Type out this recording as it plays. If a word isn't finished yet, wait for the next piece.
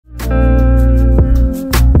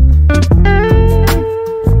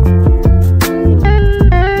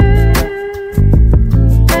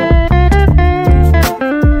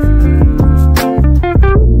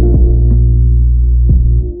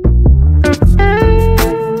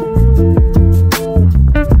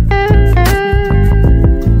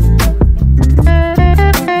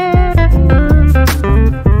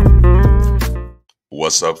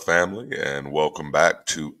What's up, family, and welcome back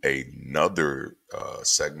to another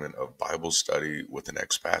segment of Bible study with an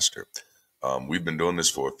ex-pastor. We've been doing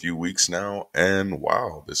this for a few weeks now, and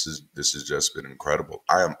wow, this has just been incredible.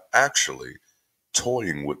 I am actually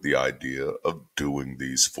toying with the idea of doing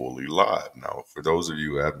these fully live. Now, for those of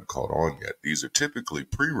you who haven't caught on yet, these are typically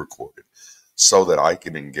pre-recorded so that I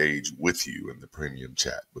can engage with you in the premium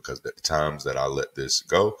chat, because the times that I let this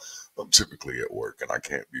go, I'm typically at work and I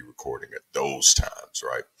can't be recording at those times,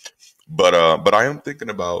 right? But I am thinking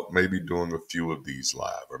about maybe doing a few of these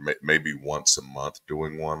live, or maybe once a month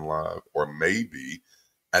doing one live, or maybe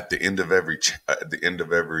at the end of every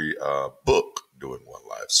book doing one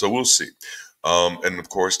live. So we'll see. And of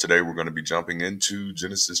course, today we're going to be jumping into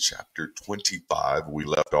Genesis chapter 25. We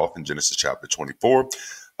left off in Genesis chapter 24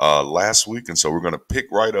 last week, and so we're going to pick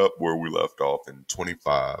right up where we left off in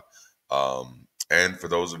 25. And for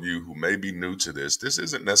those of you who may be new to this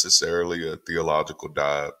isn't necessarily a theological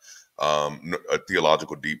dive, a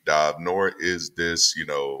theological deep dive, nor is this,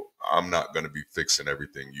 I'm not going to be fixing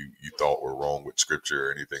everything you thought were wrong with scripture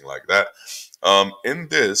or anything like that. In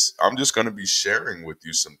this, I'm just going to be sharing with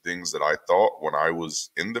you some things that I thought when I was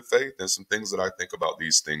in the faith and some things that I think about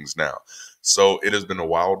these things now. So it has been a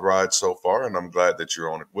wild ride so far, and I'm glad that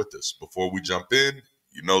you're on it with us. Before we jump in,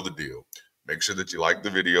 you know the deal. Make sure that you like the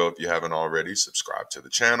video if you haven't already. Subscribe to the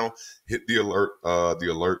channel. Hit the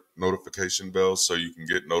alert notification bell so you can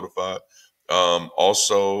get notified.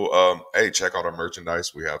 Hey, check out our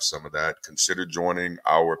merchandise. We have some of that. Consider joining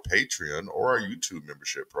our Patreon or our YouTube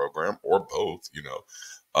membership program, or both.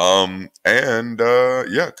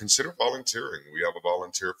 Consider volunteering. We have a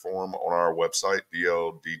volunteer form on our website,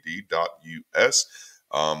 dldd.us.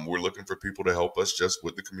 We're looking for people to help us just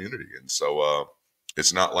with the community, and so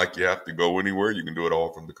it's not like you have to go anywhere. You can do it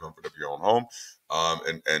all from the comfort of your own home. I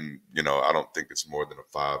don't think it's more than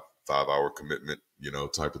a five-hour commitment,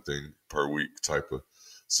 type of thing per week type of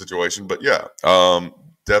situation. But yeah,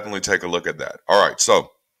 definitely take a look at that. All right.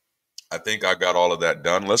 So I think I got all of that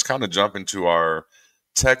done. Let's kind of jump into our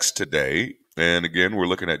text today. And again, we're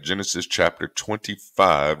looking at Genesis chapter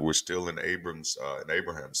 25. We're still in Abraham's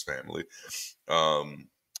family.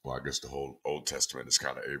 Well, I guess the whole Old Testament is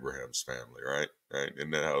kind of Abraham's family, right? Right? Isn't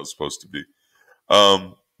that how it's supposed to be?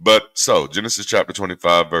 So Genesis chapter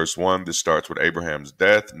 25, verse 1, this starts with Abraham's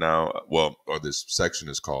death. This section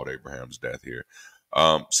is called Abraham's death here.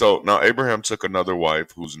 So now Abraham took another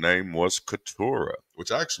wife whose name was Keturah,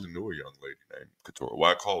 which I actually knew a young lady named Keturah. Well,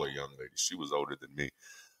 I call her young lady. She was older than me.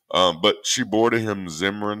 But she bore to him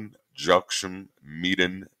Zimran, Jokshan,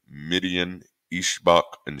 Medan, Midian,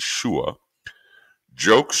 Ishbak, and Shua.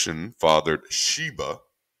 Jokshan fathered Sheba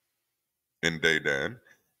in Dedan,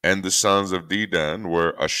 and the sons of Dedan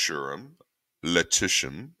were Ashurim,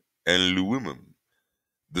 Letishim, and Luimim.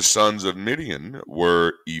 The sons of Midian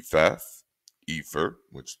were Ephath, Epher,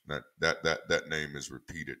 which that name is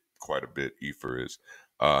repeated quite a bit. Epher is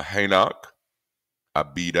Hanok,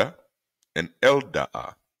 Abida, and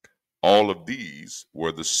Eldaah. All of these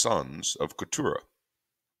were the sons of Keturah.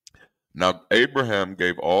 Now Abraham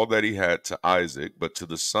gave all that he had to Isaac, but to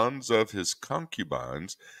the sons of his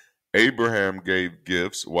concubines Abraham gave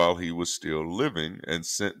gifts while he was still living, and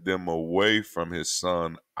sent them away from his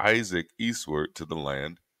son Isaac eastward to the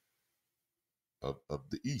land of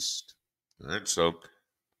the east. All right, so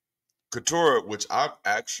Keturah, which I've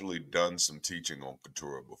actually done some teaching on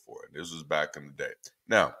Keturah before, and this was back in the day.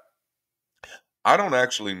 Now, I don't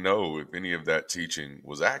actually know if any of that teaching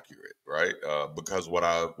was accurate, right? Because what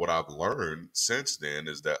I've learned since then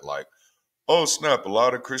is that, like, oh snap, a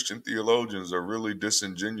lot of Christian theologians are really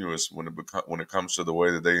disingenuous when it comes to the way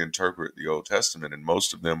that they interpret the Old Testament, and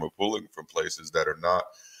most of them are pulling from places that are not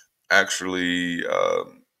actually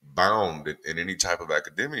bound in any type of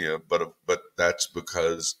academia, but that's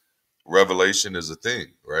because revelation is a thing,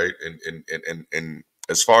 right? And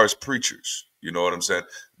as far as preachers, you know what I'm saying?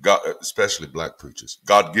 God, especially black preachers,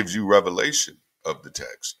 God gives you revelation of the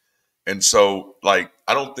text. And so, like,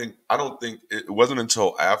 I don't think it wasn't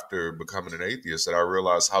until after becoming an atheist that I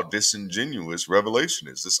realized how disingenuous revelation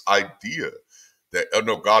is. This idea that, oh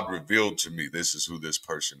no, God revealed to me this is who this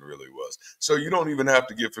person really was. So you don't even have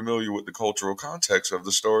to get familiar with the cultural context of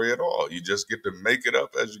the story at all. You just get to make it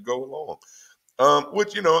up as you go along.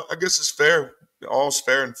 Which, I guess is fair. All's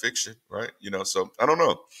fair in fiction, right? So I don't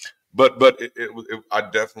know. But I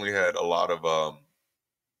definitely had a lot of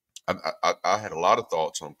I had a lot of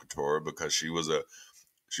thoughts on Keturah, because she was a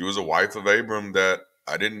wife of Abraham that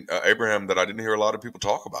I didn't hear a lot of people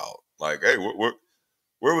talk about. Like, hey,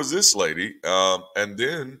 where was this lady? And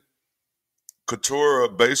then Keturah,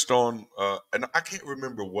 based on, and I can't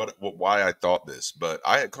remember why I thought this, but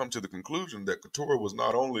I had come to the conclusion that Keturah was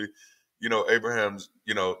not only, Abraham's,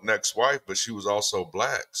 next wife, but she was also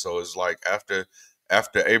black. So it's like after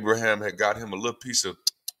Abraham had got him a little piece of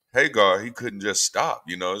Hagar, he couldn't just stop.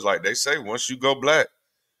 It's like they say, once you go black,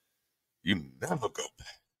 you never go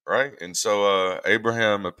back, right? And so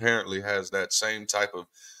Abraham apparently has that same type of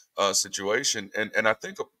situation, and I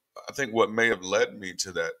think what may have led me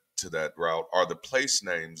to that route are the place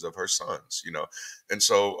names of her sons, and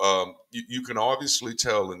so you can obviously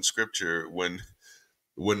tell in Scripture when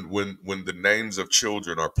the names of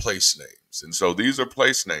children are place names, and so these are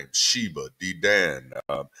place names: Sheba, Dedan,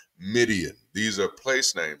 Midian. These are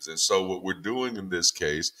place names, and so what we're doing in this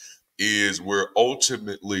case is we're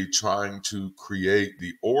ultimately trying to create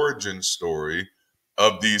the origin story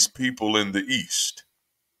of these people in the East.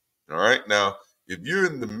 All right, now if you're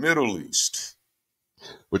in the Middle East,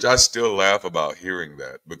 which I still laugh about hearing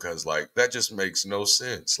that because like that just makes no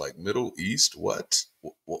sense. Like Middle East, what?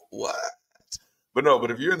 What? But no, but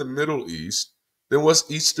if you're in the Middle East, then what's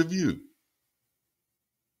east of you?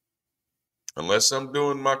 Unless I'm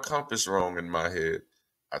doing my compass wrong in my head,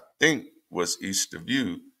 I think what's east of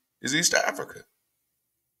you is East Africa.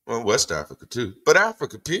 Well, West Africa too, but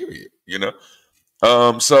Africa, period.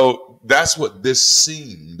 So that's what this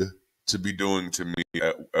seemed to be doing to me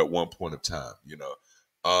at one point of time.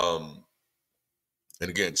 Um, and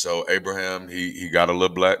again, so Abraham, he got a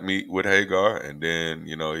little black meat with Hagar, and then,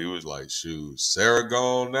 he was like, shoot, Sarah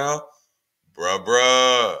gone now?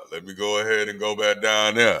 Bruh, let me go ahead and go back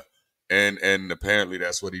down there. And apparently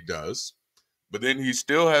that's what he does. But then he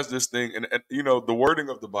still has this thing, and the wording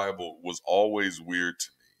of the Bible was always weird to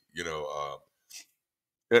me,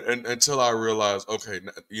 and until I realized, okay,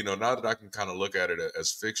 now that I can kind of look at it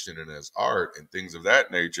as fiction and as art and things of that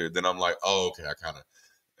nature, then I'm like, oh, okay,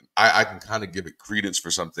 I can kind of give it credence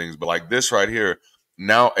for some things, but like this right here,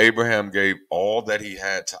 now Abraham gave all that he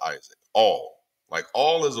had to Isaac. All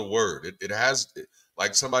is a word. It has,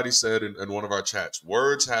 like somebody said in one of our chats,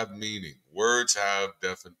 words have meaning. Words have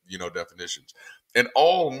definitions, and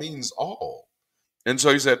all means all. And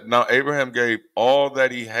so he said, now Abraham gave all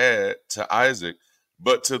that he had to Isaac,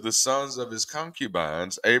 but to the sons of his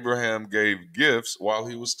concubines, Abraham gave gifts while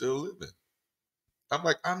he was still living. I'm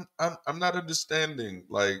like, I'm not understanding.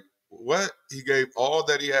 Like, what? He gave all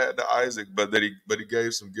that he had to Isaac, but he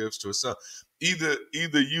gave some gifts to his son. Either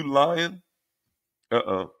you lying.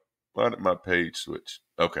 Why did my page switch?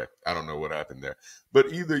 Okay, I don't know what happened there.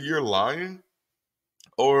 But either you're lying,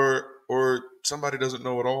 or somebody doesn't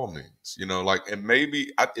know what all means. And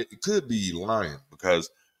maybe it could be lying because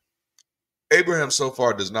Abraham so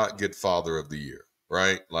far does not get Father of the Year,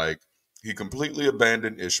 right? Like he completely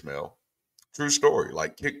abandoned Ishmael. True story.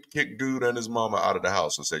 Like kick dude and his mama out of the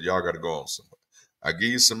house and said, "Y'all got to go on somewhere. I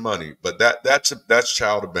give you some money," but that's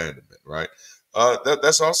child abandonment, right?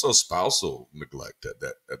 That's also spousal neglect at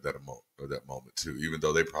that moment too. Even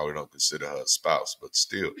though they probably don't consider her a spouse, but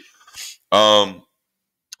still.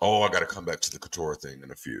 Oh, I got to come back to the Keturah thing in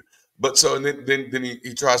a few. But so and then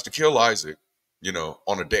he tries to kill Isaac,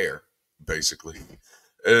 on a dare, basically,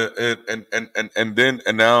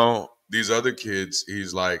 and now these other kids,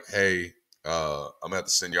 he's like, hey, I'm gonna have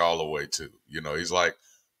to send y'all away too. He's like,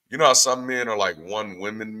 how some men are like one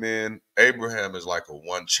women men. Abraham is like a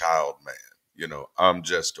one child man. I'm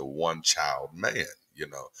just a one child man.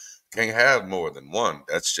 Can't have more than one.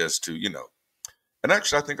 That's just too. And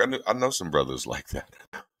actually, I think I know some brothers like that.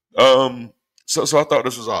 Um, so I thought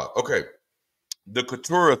this was odd. Okay, the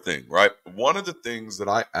Keturah thing, right? One of the things that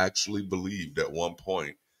I actually believed at one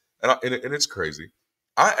point, and it's crazy,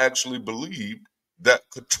 I actually believed that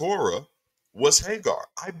Keturah was Hagar.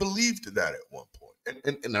 I believed that at one point,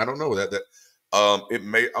 and I don't know that it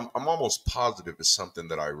may. I'm almost positive it's something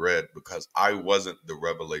that I read because I wasn't the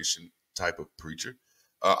revelation type of preacher.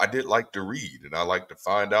 I did like to read and I like to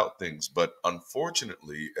find out things, but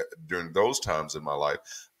unfortunately, during those times in my life,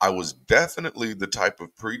 I was definitely the type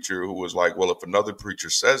of preacher who was like, well, if another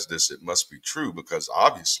preacher says this, it must be true because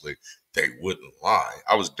obviously they wouldn't lie.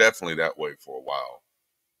 I was definitely that way for a while.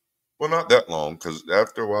 Well, not that long, because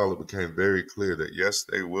after a while it became very clear that yes,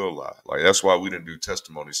 they will lie. Like that's why we didn't do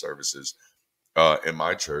testimony services in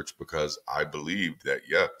my church because I believed that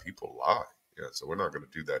yeah, people lie. Yeah, so we're not going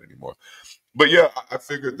to do that anymore. But yeah, I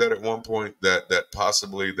figured that at one point that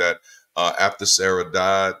possibly that after Sarah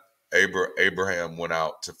died, Abraham went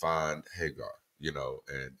out to find Hagar,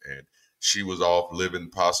 and she was off living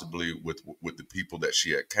possibly with the people that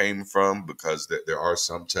she had came from because there are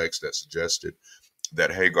some texts that suggested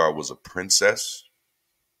that Hagar was a princess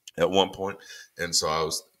at one point, and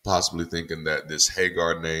so possibly thinking that this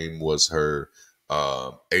Hagar name was her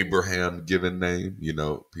Abraham given name. You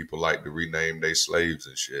know, people like to rename their slaves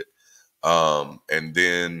and shit. And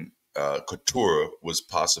then Keturah was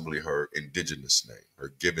possibly her indigenous name,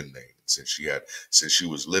 her given name, since she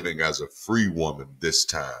was living as a free woman. This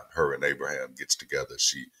time, her and Abraham gets together.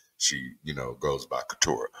 She goes by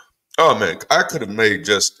Keturah. Oh man, I could have made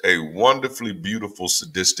just a wonderfully beautiful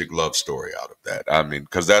sadistic love story out of that. I mean,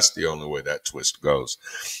 because that's the only way that twist goes.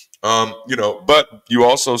 But you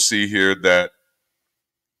also see here that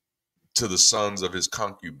to the sons of his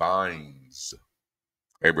concubines,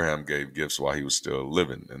 Abraham gave gifts while he was still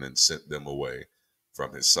living and then sent them away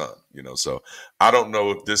from his son. So I don't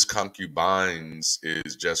know if this concubines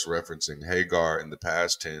is just referencing Hagar in the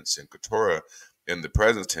past tense and Keturah in the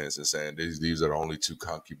present tense and saying these are the only two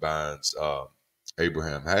concubines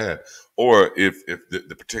Abraham had, or if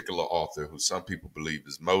the particular author, who some people believe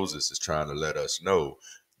is Moses, is trying to let us know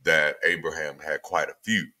that Abraham had quite a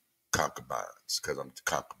few concubines, because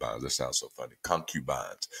concubines, that sounds so funny,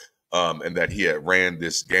 concubines. And that he had ran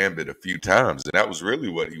this gambit a few times. And that was really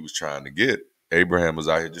what he was trying to get. Abraham was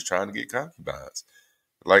out here just trying to get concubines,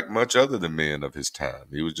 like much other than men of his time.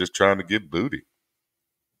 He was just trying to get booty.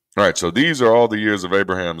 All right, so these are all the years of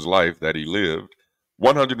Abraham's life that he lived,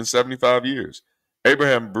 175 years.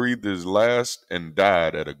 Abraham breathed his last and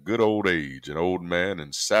died at a good old age, an old man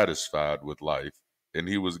and satisfied with life, and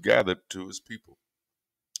he was gathered to his people.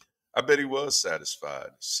 I bet he was satisfied,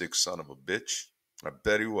 sick son of a bitch. I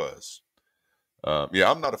bet he was.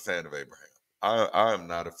 Yeah, I'm not a fan of Abraham. I am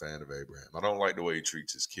not a fan of Abraham. I don't like the way he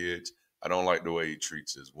treats his kids. I don't like the way he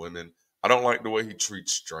treats his women. I don't like the way he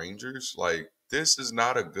treats strangers. Like, this is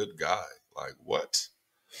not a good guy. Like, what?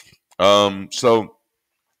 So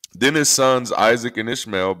then his sons Isaac and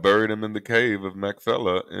Ishmael buried him in the cave of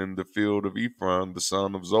Machpelah in the field of Ephron, the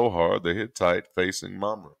son of Zohar, the Hittite, facing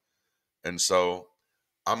Mamre. And so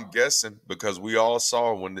I'm guessing, because we all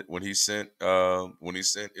saw when he sent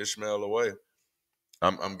Ishmael away,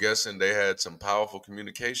 I'm guessing they had some powerful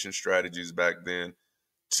communication strategies back then,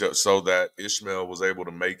 so that Ishmael was able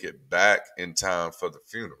to make it back in time for the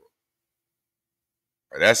funeral.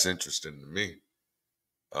 That's interesting to me.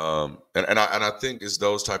 And I think it's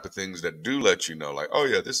those type of things that do let you know, like, oh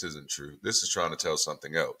yeah, this isn't true. This is trying to tell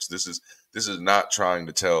something else. This is not trying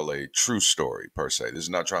to tell a true story per se. This is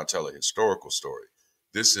not trying to tell a historical story.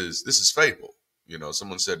 This is fable.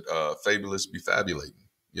 Someone said, fabulists be fabulating.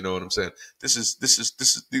 You know what I'm saying?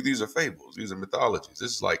 These are fables. These are mythologies.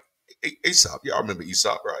 This is like Aesop. Y'all remember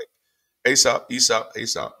Aesop, right? Aesop.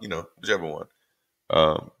 Whichever one.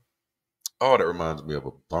 Oh, that reminds me of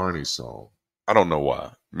a Barney song. I don't know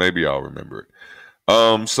why. Maybe I'll remember it.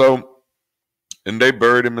 And they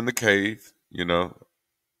buried him in the cave.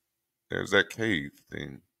 There's that cave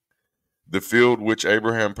thing. The field which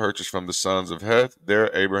Abraham purchased from the sons of Heth, there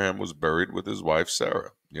Abraham was buried with his wife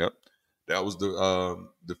Sarah. Yep. That was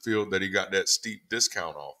the field that he got that steep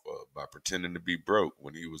discount off of by pretending to be broke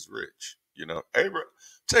when he was rich. Abraham,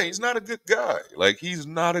 tell you, he's not a good guy. Like, he's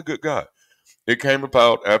not a good guy. It came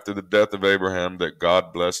about after the death of Abraham that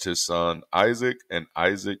God blessed his son Isaac, and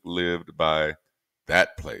Isaac lived by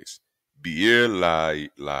that place. Beer Lahai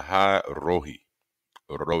Rohi.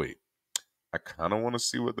 I kind of want to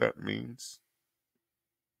see what that means,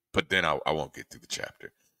 but then I won't get through the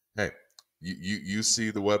chapter. Hey, you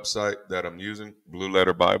see the website that I'm using, Blue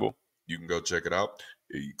Letter Bible? You can go check it out.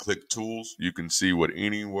 You click tools, you can see what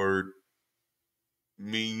any word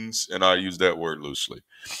means, and I use that word loosely.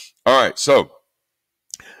 All right, so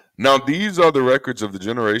now these are the records of the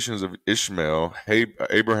generations of Ishmael,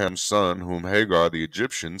 Abraham's son, whom Hagar the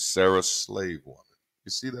Egyptian, Sarah's slave woman.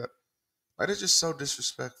 You see that? That is just so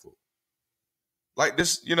disrespectful. Like,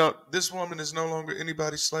 this woman is no longer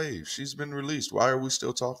anybody's slave. She's been released. Why are we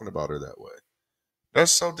still talking about her that way?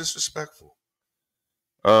 That's so disrespectful.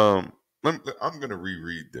 I'm going to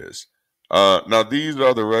reread this. Now these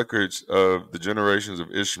are the records of the generations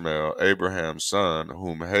of Ishmael, Abraham's son,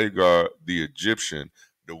 whom Hagar the Egyptian,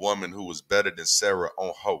 the woman who was better than Sarah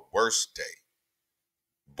on her worst day,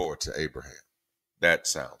 bore to Abraham. That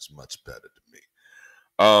sounds much better to me.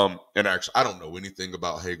 And actually, I don't know anything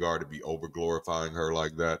about Hagar to be over glorifying her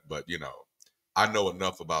like that, but I know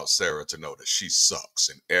enough about Sarah to know that she sucks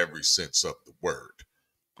in every sense of the word.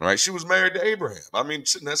 All right, she was married to Abraham. I mean,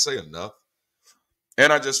 shouldn't that say enough?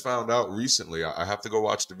 And I just found out recently, I have to go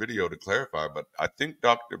watch the video to clarify, but I think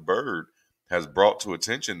Dr. Bird has brought to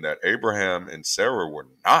attention that Abraham and Sarah were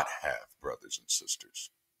not half brothers and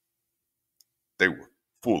sisters. They were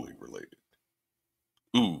fully related.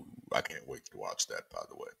 Ooh, I can't wait to watch that, by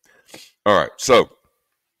the way. All right, so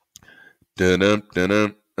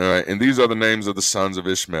All right, and these are the names of the sons of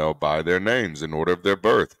Ishmael by their names in order of their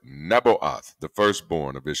birth. Nebaioth, the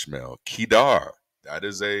firstborn of Ishmael. Kedar, that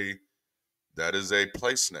is a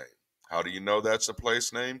place name. How do you know that's a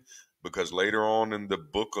place name? Because later on in the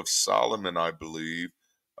book of Solomon, I believe,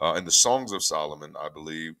 in the Songs of Solomon, I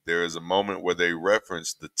believe, there is a moment where they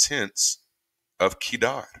reference the tents of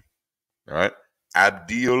Kedar. All right,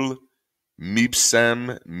 Abdil,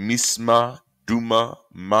 Mibsam, Misma, Duma,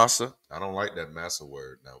 Masa. I don't like that Masa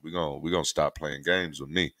word. Now we're gonna stop playing games with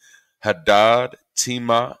me. Hadad,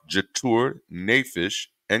 Tima, Jatur, Naphish,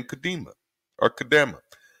 and Kadima or Kadema.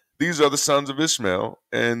 These are the sons of Ishmael,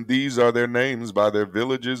 and these are their names by their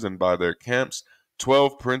villages and by their camps.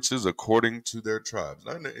 12 princes according to their tribes.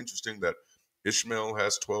 Isn't it interesting that Ishmael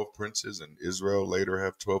has 12 princes and Israel later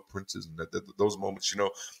have 12 princes? And those moments,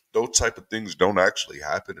 those type of things don't actually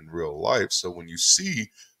happen in real life. So when you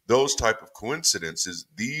see those type of coincidences,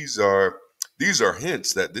 these are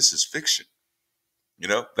hints that this is fiction.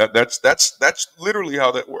 That's literally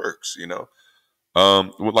how that works.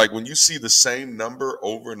 Like when you see the same number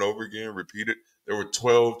over and over again repeated, there were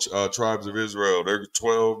 12 tribes of Israel. There were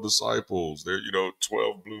 12 disciples. There,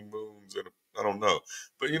 12 blue moons, and I don't know,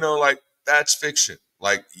 but like that's fiction.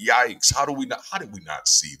 Like, yikes! How did we not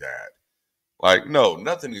see that? Like, no,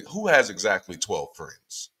 nothing. Who has exactly 12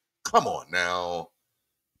 friends? Come on now.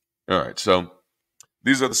 All right, so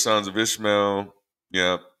these are the sons of Ishmael.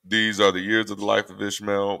 Yeah, these are the years of the life of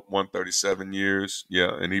Ishmael, 137 years.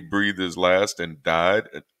 Yeah, and he breathed his last and died.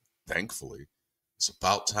 Thankfully, it's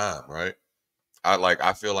about time, right?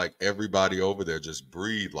 I feel like everybody over there just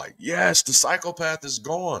breathed like, yes, the psychopath is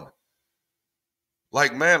gone.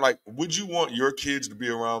 Like, man, like, would you want your kids to be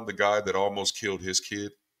around the guy that almost killed his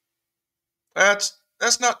kid? That's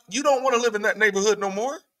not, you don't want to live in that neighborhood no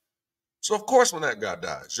more. So of course when that guy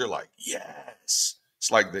dies, you're like, yes.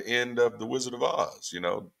 It's like the end of The Wizard of Oz,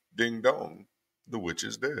 ding dong, the witch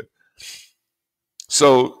is dead.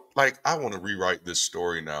 So, like, I want to rewrite this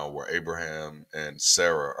story now where Abraham and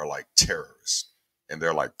Sarah are like terrorists and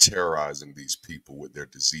they're like terrorizing these people with their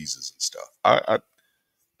diseases and stuff.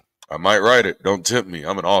 I might write it. Don't tempt me.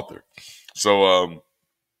 I'm an author. So,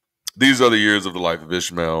 these are the years of the life of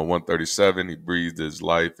Ishmael. 137, he breathed his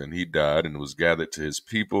life and he died and was gathered to his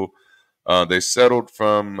people. They settled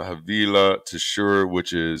from Havilah to Shur,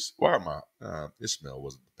 which is, Ishmael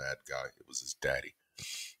wasn't the bad guy. It was his daddy.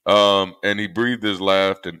 And he breathed his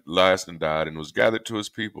last and died and was gathered to his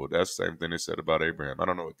people. That's the same thing they said about Abraham. I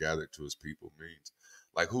don't know what gathered to his people means.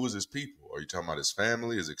 Like, who is his people? Are you talking about his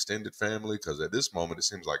family, his extended family? Because at this moment, it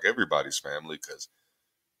seems like everybody's family, because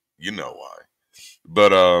you know why.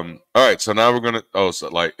 But all right, so now we're gonna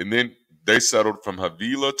and then they settled from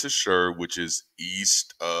Havilah to Shur, which is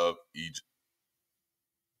east of Egypt.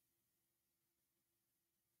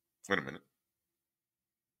 Wait a minute.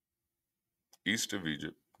 East of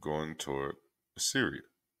Egypt, going toward Assyria.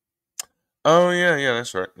 Oh yeah,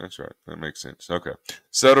 that's right. That makes sense. Okay.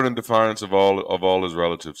 Settled in defiance of all his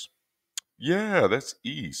relatives. Yeah, that's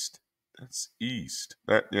east. That's east.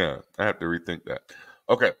 I have to rethink that.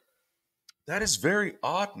 Okay. That is very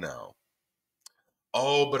odd now.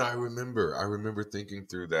 Oh, but I remember thinking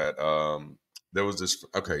through that. There was this.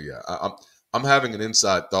 Okay, yeah, I'm having an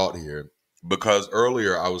inside thought here because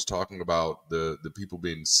earlier I was talking about the people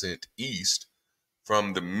being sent east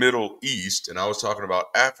from the Middle East, and I was talking about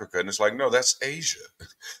Africa, and it's like, no, that's Asia.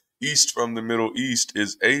 East from the Middle East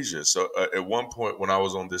is Asia. So at one point when I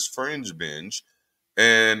was on this Fringe binge,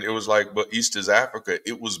 and it was like, but East is Africa.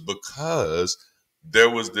 It was because there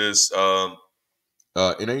was this.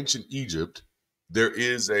 In ancient Egypt, there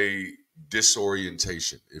is a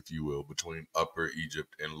disorientation, if you will, between Upper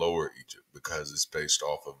Egypt and Lower Egypt because it's based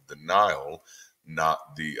off of the Nile,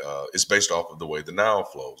 not the. It's based off of the way the Nile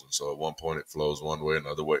flows, and so at one point it flows one way,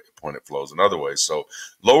 another point it flows another way. So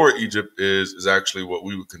Lower Egypt is actually what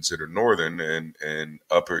we would consider northern, and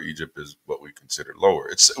Upper Egypt is what we consider lower.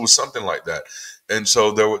 It was something like that. And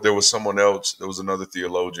so there was someone else, there was another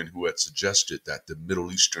theologian who had suggested that the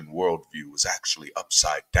Middle Eastern worldview was actually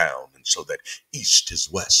upside down, and so that east is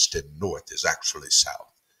west and north is actually south.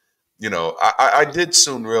 I did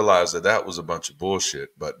soon realize that was a bunch of bullshit,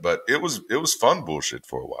 but it was fun bullshit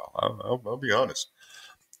for a while. I'll be honest.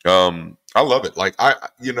 I love it. Like I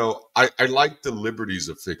like the liberties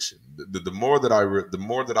of fiction. The more that the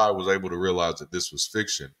more that I was able to realize that this was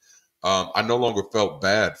fiction, I no longer felt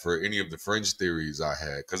bad for any of the fringe theories I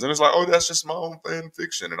had, because then it's like, oh, that's just my own fan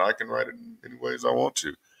fiction, and I can write it in any ways I want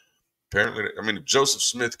to. Apparently, I mean, if Joseph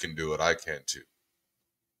Smith can do it, I can too.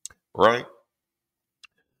 Right?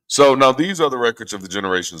 So now these are the records of the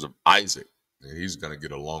generations of Isaac. And he's going to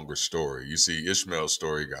get a longer story. You see, Ishmael's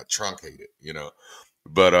story got truncated,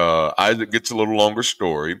 But Isaac gets a little longer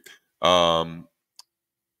story. Um,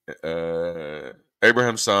 uh,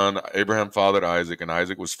 Abraham fathered Isaac, and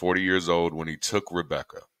Isaac was 40 years old when he took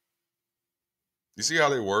Rebekah. You see how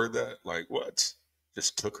they word that? Like, what?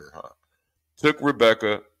 Just took her, huh? Took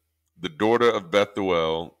Rebekah, the daughter of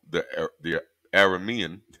Bethuel, the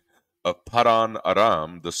Aramean of Padan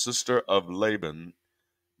Aram, the sister of Laban.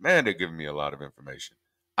 Man, they're giving me a lot of information.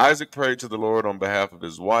 Isaac prayed to the Lord on behalf of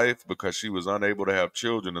his wife because she was unable to have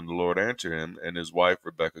children, and the Lord answered him, and his wife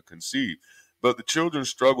Rebekah conceived. But the children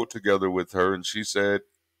struggled together with her, and she said,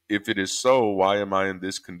 "If it is so, why am I in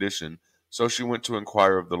this condition?" So she went to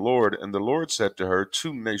inquire of the Lord, and the Lord said to her,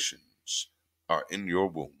 "Two nations are in your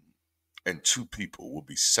womb, and two people will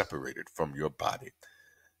be separated from your body,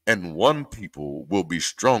 and one people will be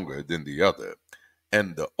stronger than the other,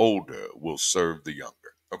 and the older will serve the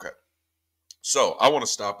younger." Okay. So I want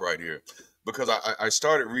to stop right here because I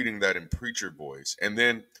started reading that in preacher voice. And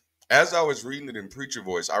then as I was reading it in preacher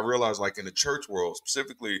voice, I realized, like, in the church world,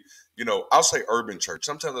 specifically, I'll say urban church.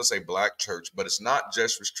 Sometimes I say black church, but it's not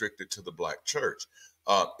just restricted to the black church.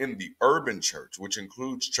 In the urban church, which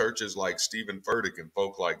includes churches like Stephen Furtick and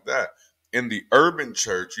folk like that, in the urban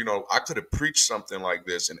church, I could have preached something like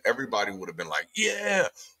this and everybody would have been like, yeah,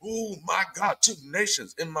 oh my God, two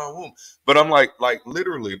nations in my womb. But I'm like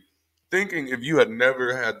literally thinking, if you had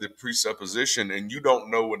never had the presupposition and you don't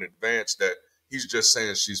know in advance that he's just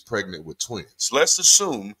saying she's pregnant with twins. Let's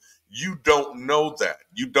assume you don't know that.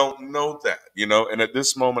 You don't know that, and at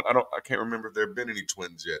this moment, I can't remember if there have been any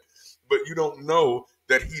twins yet, but you don't know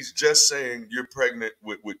that he's just saying you're pregnant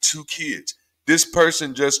with two kids. This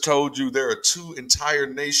person just told you there are two entire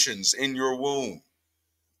nations in your womb,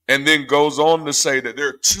 and then goes on to say that there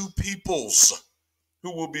are two peoples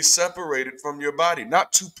who will be separated from your body.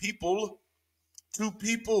 Not two people, two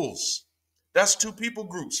peoples. That's two people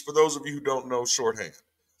groups, for those of you who don't know shorthand.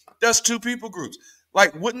 That's two people groups.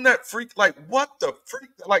 Like, wouldn't that freak? Like, what the freak?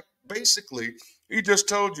 Like, basically, he just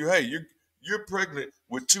told you, hey, you're pregnant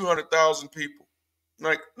with 200,000 people.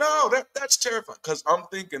 Like, no, that's terrifying. Because I'm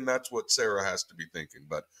thinking that's what Sarah has to be thinking.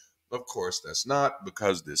 But of course, that's not,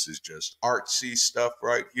 because this is just artsy stuff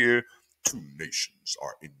right here. Two nations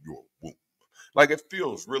are in your womb. Like, it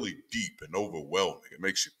feels really deep and overwhelming. It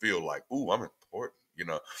makes you feel like, ooh, I'm important.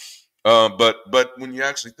 But when you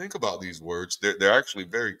actually think about these words, they're actually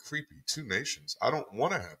very creepy. Two nations. I don't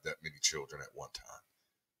want to have that many children at one time.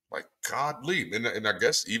 Like, God leave. And I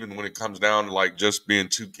guess even when it comes down to like just being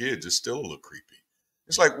two kids, it's still a little creepy.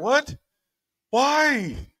 It's like, what?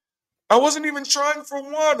 Why? I wasn't even trying for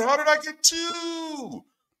one. How did I get two?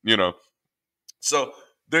 You know. So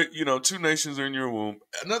two nations are in your womb.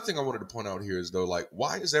 Another thing I wanted to point out here is, though, like,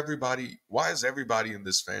 why is everybody in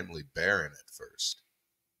this family barren at first?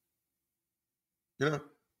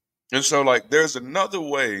 And so, like, there's another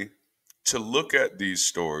way to look at these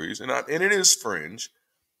stories, and it is fringe,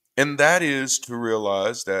 and that is to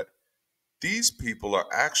realize that these people are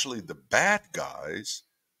actually the bad guys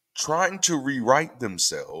trying to rewrite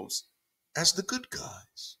themselves as the good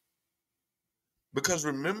guys. Because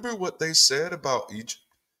remember what they said about Egypt?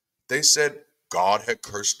 They said God had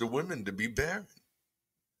cursed the women to be barren.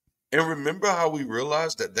 And remember how we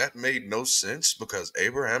realized that made no sense, because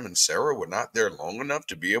Abraham and Sarah were not there long enough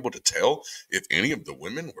to be able to tell if any of the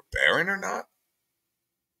women were barren or not?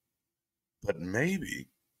 But maybe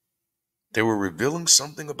they were revealing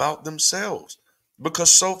something about themselves, because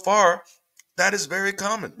so far that is very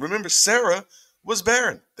common. Remember, Sarah was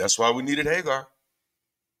barren. That's why we needed Hagar.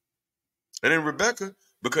 And then Rebecca,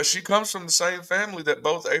 because she comes from the same family that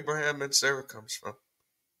both Abraham and Sarah comes from,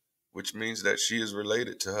 which means that she is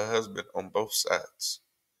related to her husband on both sides.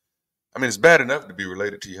 I mean, it's bad enough to be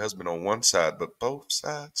related to your husband on one side, but both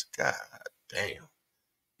sides? God damn.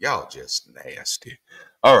 Y'all just nasty.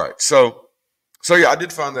 All right. So yeah, I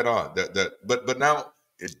did find that odd. But now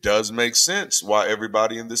it does make sense why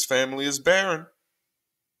everybody in this family is barren.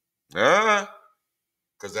 Because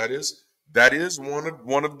that is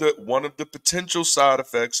one of the potential side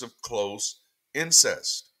effects of close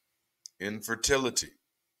incest, infertility.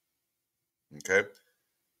 Okay.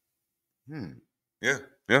 Yeah,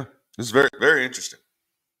 yeah. It's very, very interesting.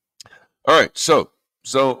 All right, so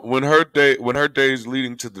when her days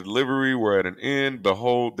leading to delivery were at an end,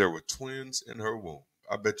 behold, there were twins in her womb.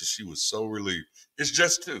 I bet you she was so relieved. It's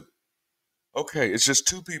just two. Okay, it's just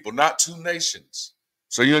two people, not two nations.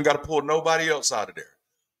 So you ain't got to pull nobody else out of there.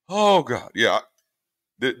 Oh God, yeah.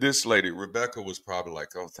 This lady Rebecca was probably like,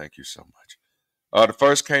 "Oh, thank you so much." The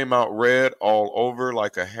first came out red all over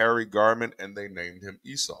like a hairy garment, and they named him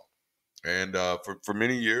Esau. And for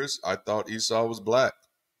many years, I thought Esau was black.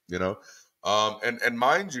 You know, and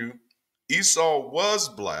mind you, Esau was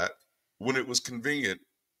black when it was convenient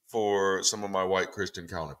for some of my white Christian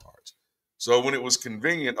counterparts. So when it was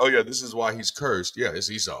convenient, oh yeah, this is why he's cursed. Yeah, it's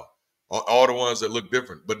Esau. All the ones that look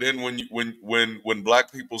different. But then when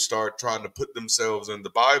black people start trying to put themselves in the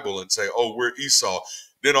Bible and say, oh, we're Esau,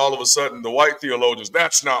 then all of a sudden the white theologians,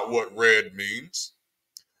 that's not what red means.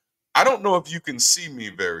 I don't know if you can see me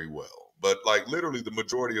very well, but like literally the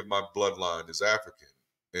majority of my bloodline is African,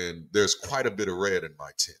 and there's quite a bit of red in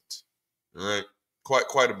my tint. All right,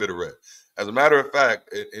 quite a bit of red. As a matter of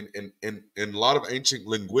fact, in a lot of ancient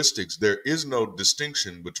linguistics, there is no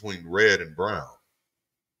distinction between red and brown.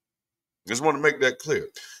 Just want to make that clear.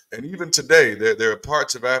 And even today, there are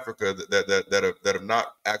parts of Africa that have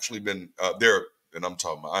not actually been there. And I'm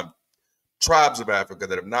tribes of Africa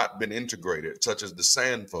that have not been integrated, such as the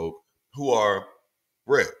Sand folk, who are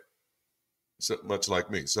red, so much like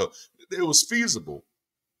me. So it was feasible,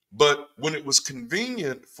 but when it was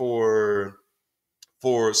convenient for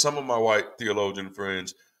some of my white theologian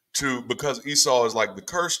friends to, because Esau is like the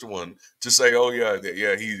cursed one, to say, oh yeah,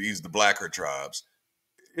 he's the blacker tribes.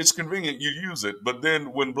 It's convenient, you use it, but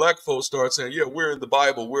then when black folks start saying, yeah, we're in the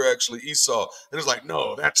Bible, we're actually Esau, and it's like,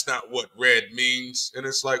 no, that's not what red means. And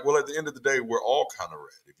it's like, well, at the end of the day, we're all kind of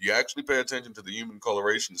red. If you actually pay attention to the human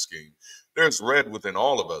coloration scheme, there's red within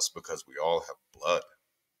all of us because we all have blood.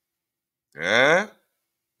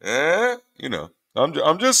 You know,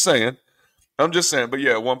 I'm just saying. But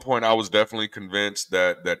yeah, at one point I was definitely convinced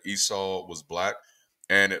that Esau was black.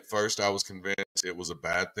 And at first I was convinced it was a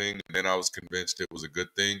bad thing. And then I was convinced it was a good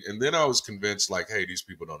thing. And then I was convinced like, hey, these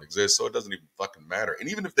people don't exist. So it doesn't even fucking matter. And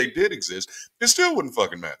even if they did exist, it still wouldn't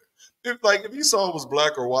fucking matter. If Esau was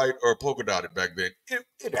black or white or polka dotted back then,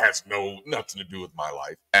 it has nothing to do with my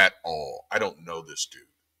life at all. I don't know this dude.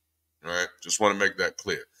 All right. Just want to make that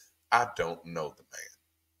clear. I don't know the man.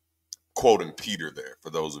 Quoting Peter there for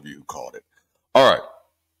those of you who caught it. All right.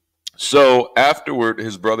 So afterward,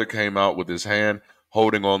 his brother came out with his hand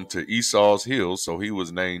holding on to Esau's heels, so he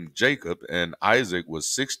was named Jacob, and Isaac was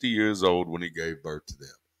 60 years old when he gave birth to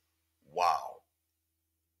them. Wow.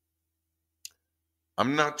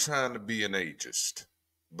 I'm not trying to be an ageist,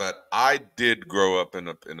 but I did grow up in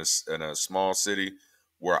a small city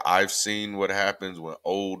where I've seen what happens when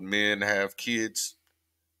old men have kids.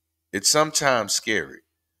 It's sometimes scary.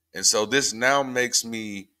 And so this now makes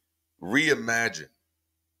me reimagine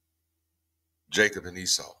Jacob and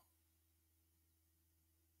Esau.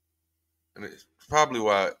 And it's probably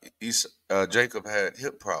why Jacob had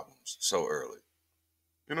hip problems so early,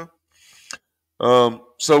 you know?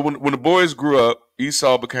 So when the boys grew up,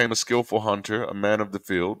 Esau became a skillful hunter, a man of the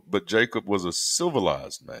field, but Jacob was a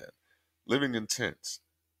civilized man, living in tents.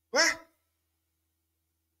 What?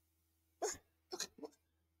 Okay.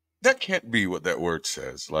 That can't be what that word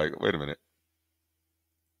says. Like, wait a minute.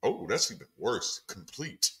 Oh, that's even worse.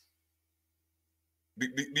 Complete. Do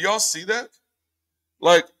y'all see that?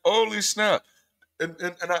 Like, holy snap. And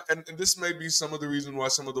this may be some of the reason why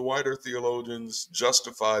some of the wider theologians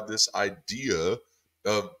justified this idea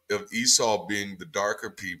of Esau being the darker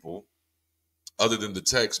people, other than the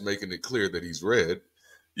text making it clear that he's red,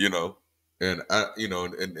 you know. And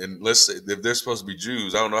and let's say if they're supposed to be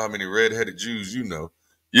Jews, I don't know how many red-headed Jews you know.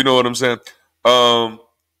 You know what I'm saying?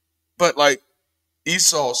 But like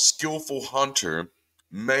Esau, skillful hunter,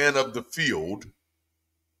 man of the field,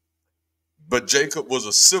 but Jacob was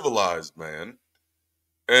a civilized man.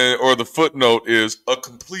 Or the footnote is a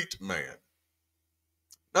complete man.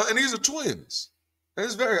 Now, and these are twins. And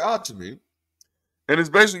it's very odd to me. And it's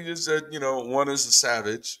basically just said, one is a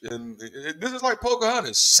savage. And this is like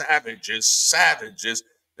Pocahontas. Savages,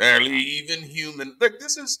 barely even human. Like,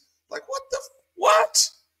 this is like, what?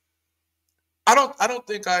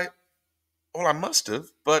 I must have,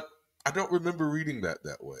 but I don't remember reading that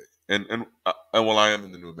way. And well, I am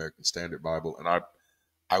in the New American Standard Bible, and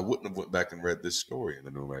I wouldn't have went back and read this story in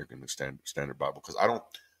the New American Standard Bible because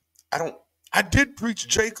I did preach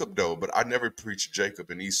Jacob though, but I never preached Jacob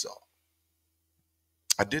and Esau.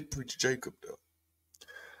 I did preach Jacob though.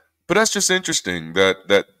 But that's just interesting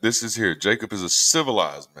that this is here. Jacob is a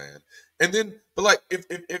civilized man. And then, but like if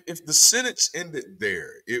the sentence ended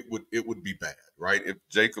there, it would be bad, right? If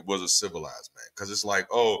Jacob was a civilized man. Because it's like,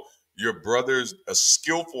 oh, your brother's a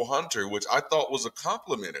skillful hunter, which I thought was a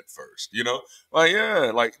compliment at first, Like,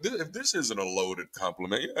 yeah, like if this isn't a loaded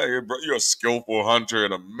compliment, yeah, you're a skillful hunter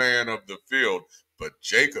and a man of the field, but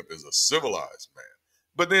Jacob is a civilized man.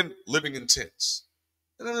 But then living in tents.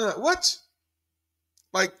 What?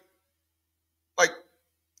 Like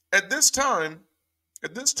at this time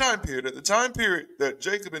period, at the time period that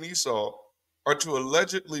Jacob and Esau are to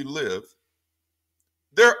allegedly live,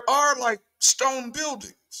 there are like stone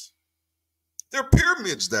buildings. There are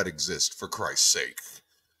pyramids that exist, for Christ's sake.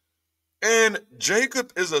 And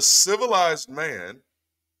Jacob is a civilized man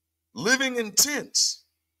living in tents,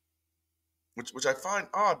 which I find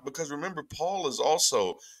odd because remember, Paul is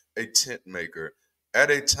also a tent maker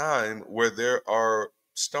at a time where there are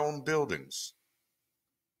stone buildings.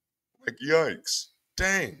 Like, yikes.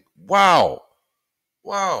 Dang. Wow.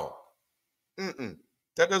 Wow.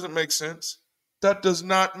 That doesn't make sense. That does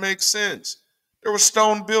not make sense. There were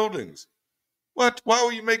stone buildings. What? Why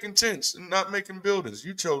were you making tents and not making buildings?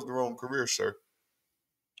 You chose the wrong career, sir.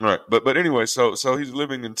 All right, but anyway, so he's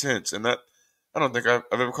living in tents, and that I don't think I've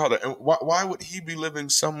ever called it. And why would he be living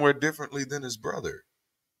somewhere differently than his brother?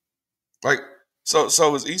 Like, so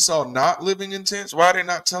is Esau not living in tents? Why are they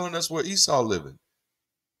not telling us where Esau living?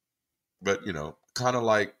 But kind of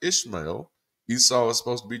like Ishmael, Esau is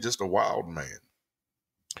supposed to be just a wild man.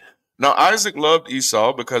 Now Isaac loved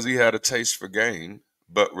Esau because he had a taste for gain,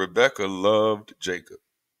 but Rebekah loved Jacob.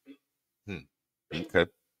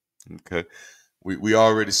 Okay. We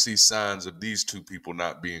already see signs of these two people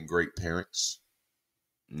not being great parents.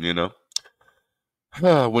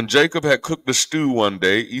 When Jacob had cooked the stew one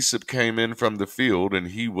day, Esau came in from the field and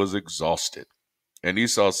he was exhausted. And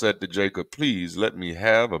Esau said to Jacob, "Please let me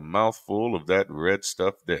have a mouthful of that red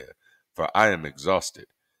stuff there, for I am exhausted."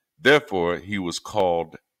 Therefore he was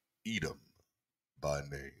called Edom by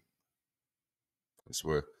name. That's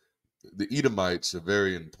where the Edomites are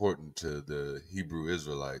very important to the Hebrew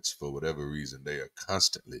Israelites for whatever reason. They are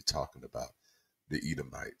constantly talking about the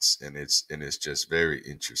Edomites, and it's just very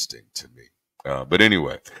interesting to me. But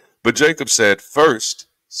anyway, Jacob said, "First,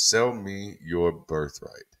 sell me your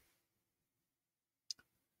birthright."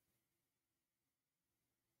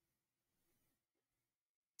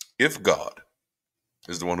 If God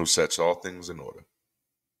is the one who sets all things in order,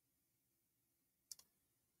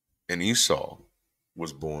 and Esau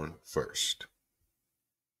was born first,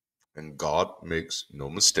 and God makes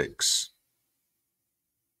no mistakes,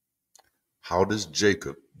 how does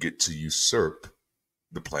Jacob get to usurp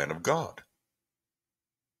the plan of God?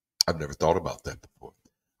 I've never thought about that before.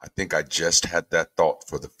 I think I just had that thought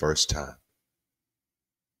for the first time.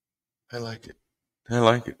 I like it.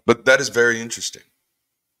 But that is very interesting.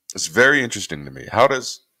 It's very interesting to me. How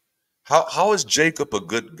is Jacob a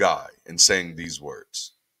good guy in saying these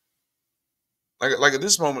words? Like at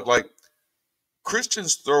this moment, like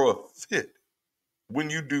Christians throw a fit when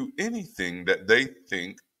you do anything that they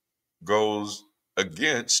think goes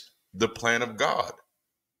against the plan of God.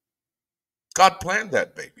 God planned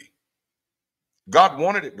that baby. God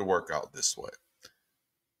wanted it to work out this way.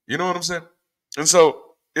 You know what I'm saying? And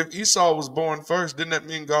so if Esau was born first, didn't that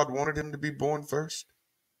mean God wanted him to be born first?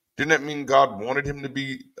 Didn't that mean God wanted him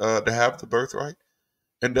to have the birthright?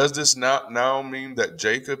 And does this not now mean that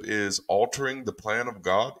Jacob is altering the plan of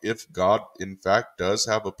God if God, in fact, does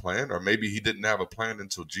have a plan? Or maybe he didn't have a plan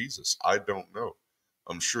until Jesus. I don't know.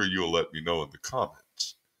 I'm sure you'll let me know in the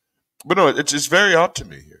comments. But no, it's just very odd to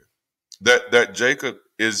me here that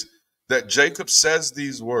Jacob says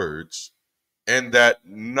these words and that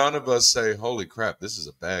none of us say, "Holy crap, this is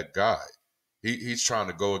a bad guy. He's trying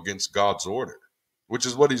to go against God's order," which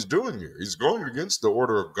is what he's doing here. He's going against the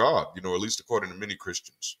order of God, at least according to many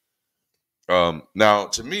Christians. Now,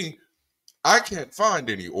 to me, I can't find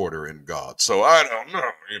any order in God, so I don't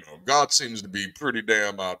know. God seems to be pretty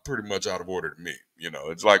much out of order to me.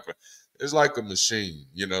 It's like a machine.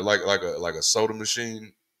 Like a soda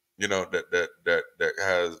machine. That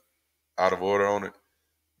has out of order on it.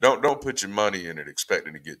 Don't put your money in it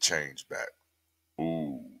expecting to get change back.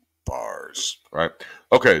 Ooh, bars. Right.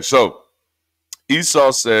 Okay, so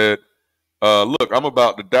Esau said, "Look, I'm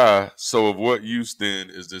about to die, so of what use then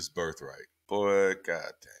is this birthright?" Boy,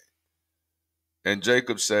 god dang. And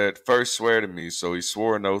Jacob said, "First swear to me." So he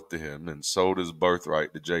swore an oath to him and sold his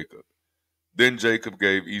birthright to Jacob. Then Jacob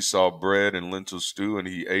gave Esau bread and lentil stew, and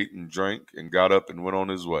he ate and drank and got up and went on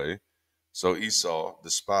his way. So Esau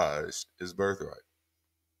despised his birthright.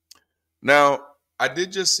 Now, I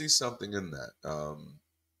did just see something in that,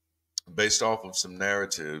 based off of some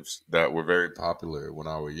narratives that were very popular when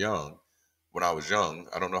I was young.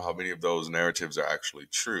 I don't know how many of those narratives are actually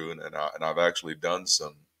true, and I've actually done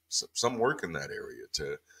some work in that area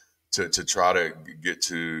to try to get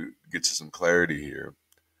to some clarity here.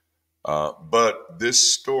 But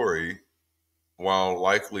this story, while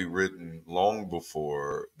likely written long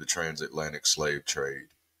before the transatlantic slave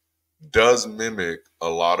trade, does mimic a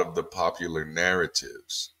lot of the popular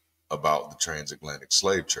narratives about the transatlantic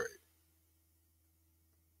slave trade,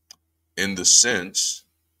 in the sense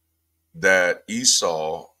that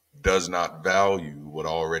Esau does not value what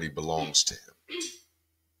already belongs to him.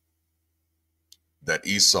 that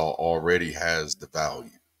Esau already has the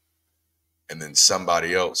value, and then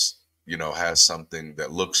somebody else, has something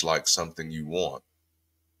that looks like something you want,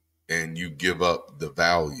 and you give up the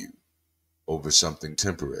value over something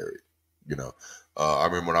temporary. You know, I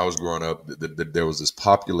remember when I was growing up, there was this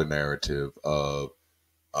popular narrative of,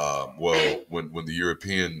 well, when the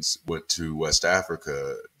Europeans went to West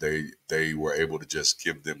Africa, they were able to just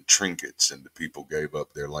give them trinkets, and the people gave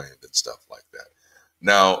up their land and stuff like that.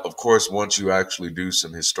 Now, of course, once you actually do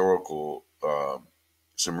some historical,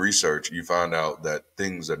 some research, you find out that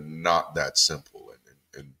things are not that simple,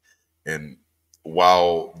 and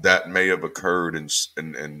while that may have occurred in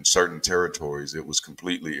certain territories, it was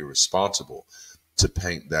completely irresponsible to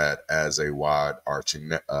paint that as a wide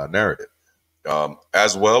arching narrative,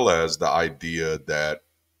 as well as the idea that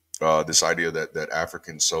this idea that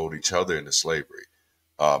Africans sold each other into slavery.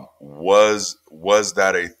 Was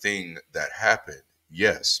that a thing that happened?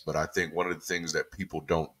 Yes, but I think one of the things that people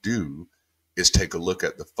don't do is take a look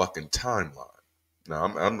at the fucking timeline. Now,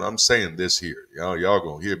 I'm saying this here, y'all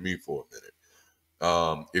gonna hear me for a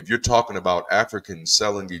minute. If you're talking about Africans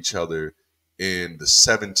selling each other in the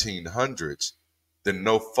 1700s, then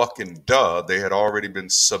no fucking duh, they had already been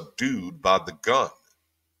subdued by the gun.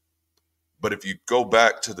 But if you go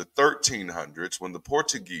back to the 1300s, when the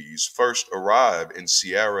Portuguese first arrived in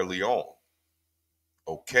Sierra Leone,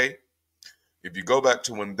 okay? If you go back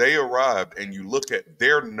to when they arrived and you look at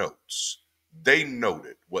their notes, they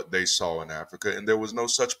noted what they saw in Africa, and there was no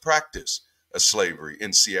such practice of slavery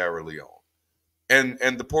in Sierra Leone. And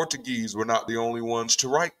the Portuguese were not the only ones to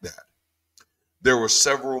write that. There were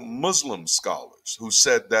several Muslim scholars who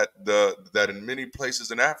said that that in many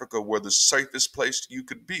places in Africa were the safest place you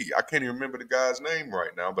could be. I can't even remember the guy's name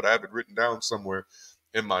right now, but I have it written down somewhere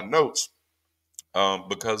in my notes,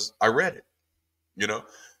 because I read it, you know.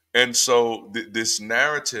 And so this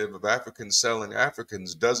narrative of Africans selling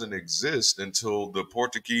Africans doesn't exist until the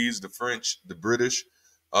Portuguese, the French, the British,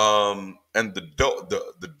 and the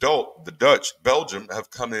Dutch, Belgium have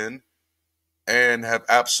come in and have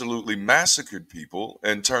absolutely massacred people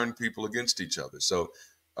and turned people against each other. So,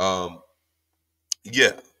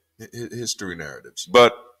 yeah, history narratives.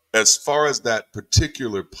 But as far as that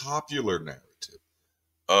particular popular narrative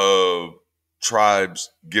of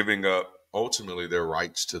tribes giving up ultimately their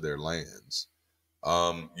rights to their lands,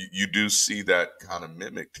 you do see that kind of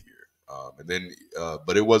mimicked here. And then,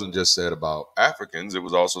 but it wasn't just said about Africans; it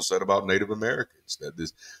was also said about Native Americans. That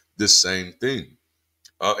this same thing.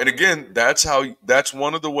 And again, that's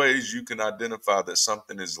one of the ways you can identify that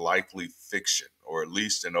something is likely fiction, or at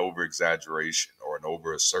least an over exaggeration or an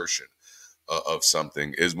over assertion of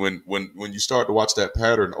something, is when you start to watch that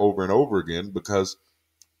pattern over and over again. Because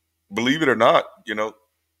believe it or not,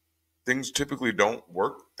 things typically don't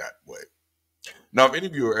work that way. Now, if any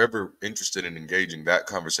of you are ever interested in engaging that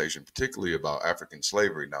conversation, particularly about African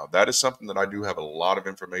slavery, now that is something that I do have a lot of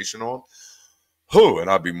information on. And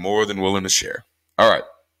I'd be more than willing to share. All right.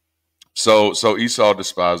 So Esau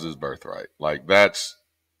despised his birthright. Like that's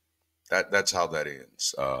how that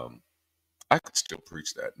ends. I could still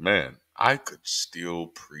preach that, man. I could still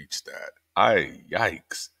preach that.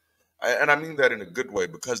 Yikes. And I mean that in a good way,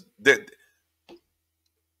 because that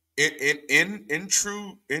in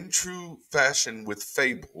true fashion with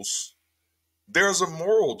fables, there's a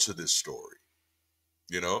moral to this story,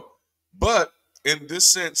 But in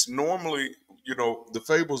this sense, normally, the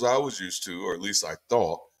fables I was used to, or at least I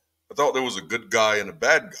thought there was a good guy and a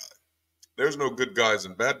bad guy. There's no good guys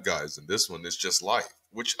and bad guys in this one. It's just life,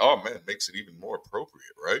 which, oh man, makes it even more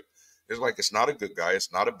appropriate, right? It's like, it's not a good guy,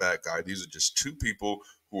 it's not a bad guy. These are just two people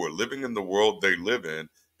who are living in the world they live in,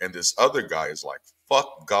 and this other guy is like,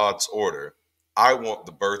 fuck God's order. I want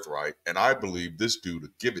the birthright, and I believe this dude will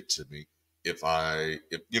give it to me if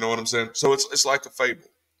you know what I'm saying? So it's like a fable.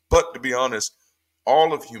 But to be honest,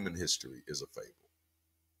 all of human history is a fable.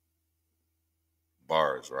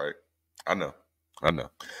 Bars, right? I know. Now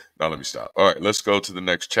let me stop. All right, let's go to the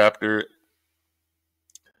next chapter.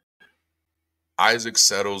 Isaac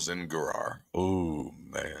settles in Gerar. Oh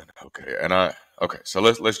man. Okay. So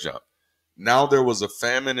let's jump. Now there was a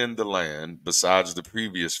famine in the land besides the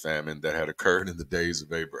previous famine that had occurred in the days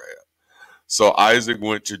of Abraham. So Isaac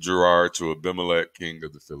went to Gerar to Abimelech, king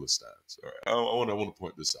of the Philistines. All right. I want to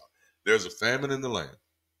point this out. There's a famine in the land,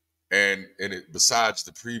 and it besides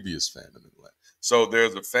the previous famine in the land. So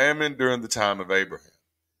there's a famine during the time of Abraham.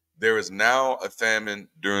 There is now a famine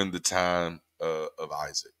during the time of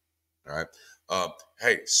Isaac. All right.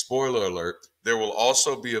 Hey, spoiler alert, there will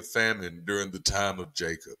also be a famine during the time of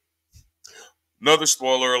Jacob. Another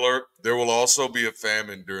spoiler alert, there will also be a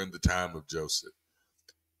famine during the time of Joseph.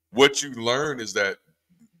 What you learn is that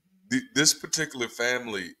This particular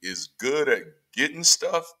family is good at getting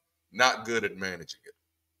stuff, not good at managing it,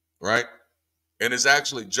 right? And it's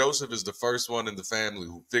actually Joseph is the first one in the family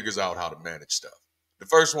who figures out how to manage stuff. The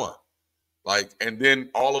first one. Like, and then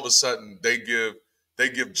all of a sudden they give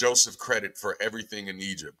Joseph credit for everything in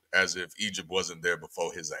Egypt as if Egypt wasn't there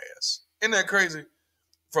before his ass. Isn't that crazy?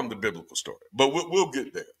 From the biblical story. But we'll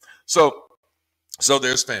get there. So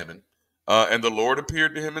there's famine. And the Lord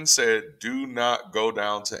appeared to him and said, "Do not go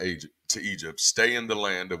down to Egypt. Stay in the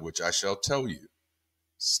land of which I shall tell you."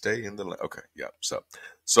 Stay in the land. Okay, yeah.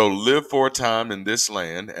 So live for a time in this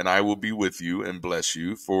land, and I will be with you and bless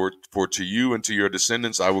you. For to you and to your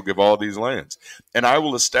descendants I will give all these lands, and I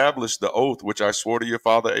will establish the oath which I swore to your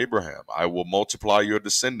father Abraham. I will multiply your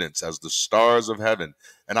descendants as the stars of heaven,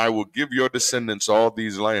 and I will give your descendants all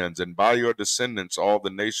these lands, and by your descendants all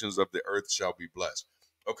the nations of the earth shall be blessed.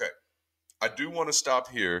 Okay, I do want to stop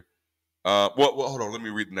here. Well, hold on. Let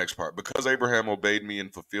me read the next part. Because Abraham obeyed me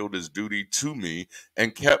and fulfilled his duty to me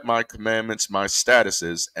and kept my commandments, my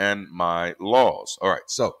statuses, and my laws. All right.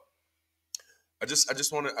 So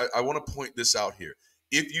I want to point this out here.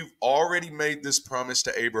 If you've already made this promise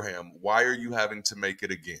to Abraham, why are you having to make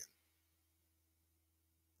it again?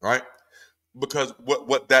 Right? Because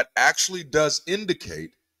what that actually does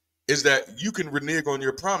indicate is that you can renege on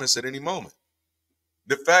your promise at any moment.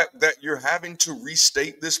 The fact that you're having to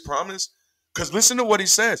restate this promise, because listen to what he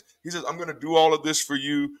says. He says, "I'm going to do all of this for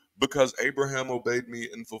you because Abraham obeyed me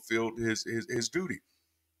and fulfilled his duty."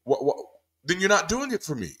 Then you're not doing it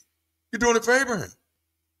for me. You're doing it for Abraham.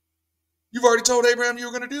 You've already told Abraham you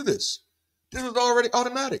were going to do this. This was already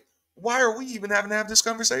automatic. Why are we even having to have this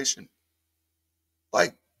conversation?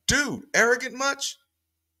 Like, dude, arrogant much?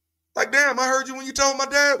 Like, damn, I heard you when you told my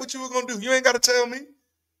dad what you were going to do. You ain't got to tell me.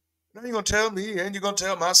 Now you're going to tell me, and you're going to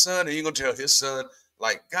tell my son, and you're going to tell his son.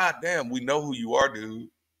 Like, goddamn, we know who you are, dude.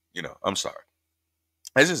 I'm sorry.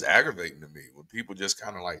 It's just aggravating to me when people just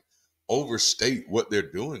kind of like overstate what they're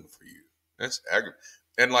doing for you. That's aggravating.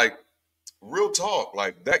 And like, real talk,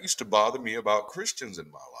 like that used to bother me about Christians in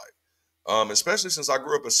my life. Especially since I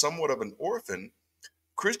grew up as somewhat of an orphan.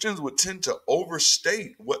 Christians would tend to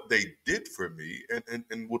overstate what they did for me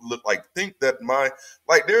and would think that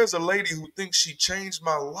there's a lady who thinks she changed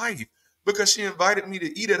my life because she invited me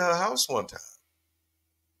to eat at her house one time.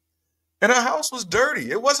 And her house was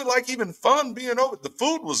dirty. It wasn't like even fun being over. The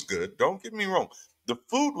food was good. Don't get me wrong. The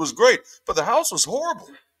food was great, but the house was horrible.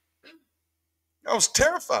 I was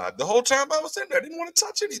terrified the whole time I was in there. I didn't want to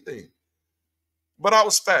touch anything. But I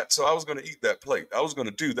was fat, so I was going to eat that plate. I was going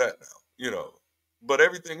to do that now, But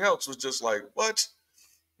everything else was just like, what?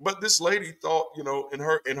 But this lady thought,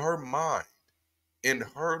 in her mind,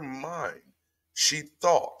 she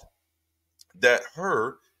thought that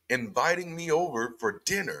her inviting me over for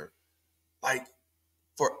dinner, like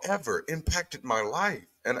forever impacted my life.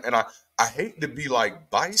 And I hate to be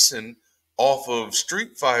like Bison off of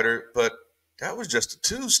Street Fighter, but that was just a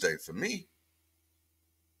Tuesday for me.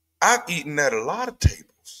 I've eaten at a lot of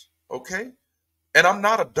tables, okay? And I'm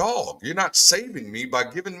not a dog. You're not saving me by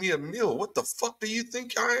giving me a meal. What the fuck do you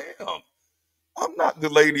think I am? I'm not the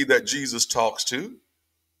lady that Jesus talks to.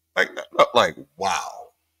 Like wow,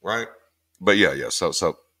 right? But yeah.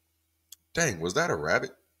 So, dang, was that a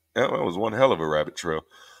rabbit? Yeah, that was one hell of a rabbit trail.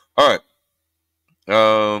 All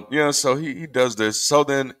right. Yeah. So he does this.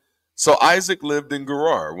 So Isaac lived in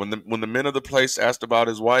Gerar. When the men of the place asked about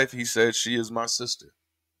his wife, he said, "She is my sister."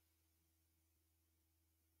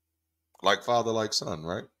 Like father, like son,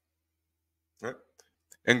 right? Right.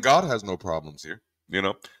 And God has no problems here,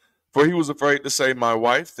 For he was afraid to say my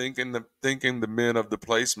wife, thinking the men of the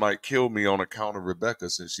place might kill me on account of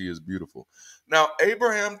Rebekah, since she is beautiful. Now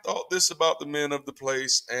Abraham thought this about the men of the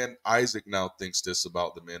place, and Isaac now thinks this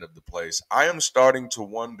about the men of the place. I am starting to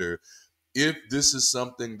wonder if this is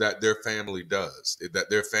something that their family does,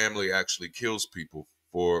 that their family actually kills people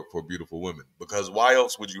for beautiful women. Because why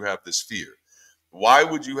else would you have this fear? Why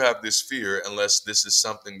would you have this fear unless this is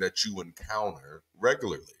something that you encounter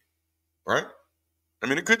regularly, right? I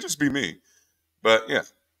mean, it could just be me, but yeah.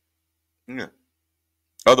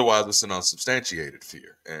 Otherwise, it's an unsubstantiated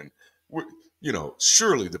fear. And,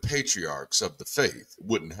 surely the patriarchs of the faith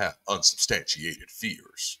wouldn't have unsubstantiated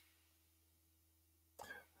fears.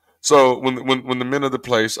 So when the men of the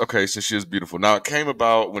place, okay, since she is beautiful. Now it came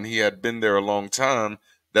about when he had been there a long time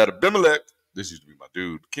that Abimelech, this used to be my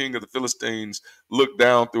dude, king of the Philistines, looked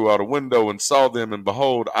down throughout a window and saw them, and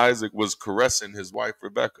behold, Isaac was caressing his wife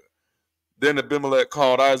Rebekah. Then Abimelech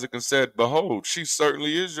called Isaac and said, "Behold, she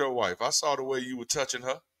certainly is your wife. I saw the way you were touching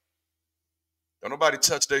her. Don't nobody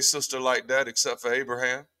touch their sister like that except for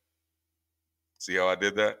Abraham." See how I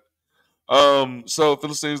did that? So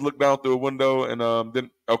Philistines looked down through a window, and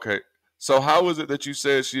then okay. So how is it that you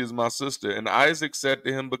said she is my sister? And Isaac said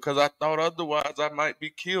to him, because I thought otherwise I might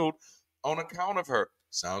be killed on account of her.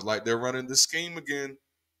 Sounds like they're running the scheme again.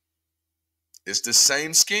 It's the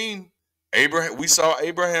same scheme. We saw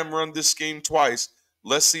Abraham run this scheme twice.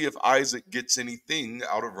 Let's see if Isaac gets anything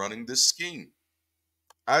out of running this scheme.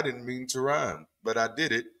 I didn't mean to rhyme, but I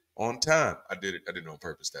did it on time. I did it on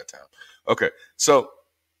purpose that time. Okay, so,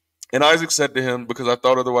 and Isaac said to him, because I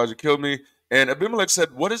thought otherwise you killed me. And Abimelech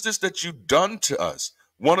said, what is this that you've done to us?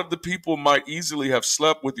 One of the people might easily have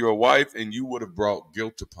slept with your wife, and you would have brought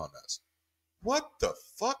guilt upon us. What the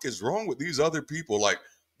fuck is wrong with these other people? Like,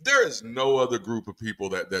 there is no other group of people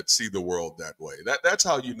that see the world that way. That's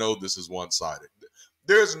how you know this is one-sided.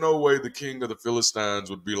 There's no way the king of the Philistines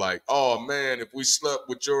would be like, oh man, if we slept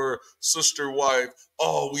with your sister wife,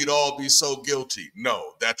 oh, we'd all be so guilty.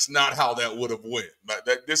 No, that's not how that would have went.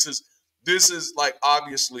 Like this is like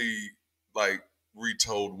obviously like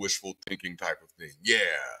retold wishful thinking type of thing. Yeah,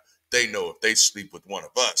 they know if they sleep with one of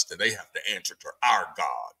us, then they have to answer to our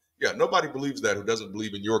God. Yeah, nobody believes that who doesn't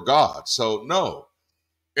believe in your God. So no.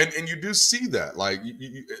 And you do see that, like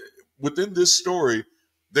within this story,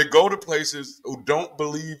 they go to places who don't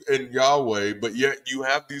believe in Yahweh, but yet you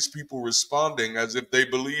have these people responding as if they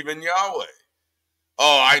believe in Yahweh.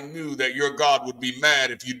 Oh, I knew that your God would be mad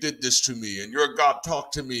if you did this to me, and your God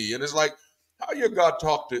talked to me, and it's like, how your God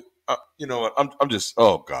talked to, you know what? I'm just,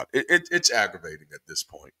 oh God, it's aggravating at this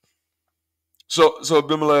point. So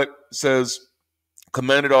Abimelech says,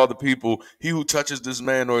 commanded all the people, he who touches this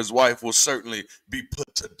man or his wife will certainly be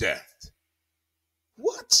put to death.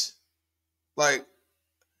 What? Like,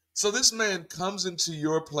 so this man comes into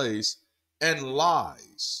your place and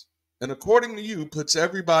lies, and according to you, puts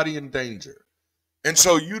everybody in danger. And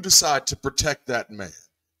so you decide to protect that man.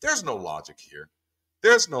 There's no logic here.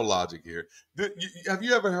 There's no logic here. Have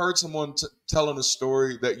you ever heard someone telling a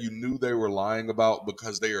story that you knew they were lying about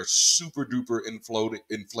because they are super duper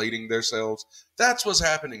inflating themselves? That's what's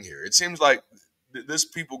happening here. It seems like this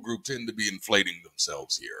people group tend to be inflating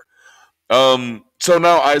themselves here. So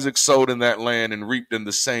now Isaac sowed in that land and reaped in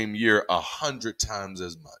the same year 100 times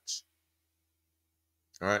as much.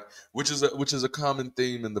 All right, which is a common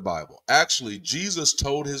theme in the Bible. Actually, Jesus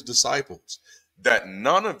told his disciples that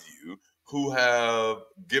none of you who have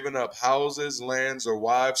given up houses, lands, or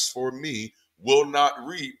wives for me will not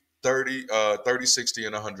reap 30, 60,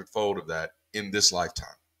 and 100-fold of that in this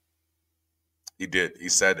lifetime. He did. He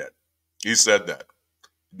said that. He said that.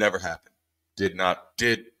 Never happened. Did not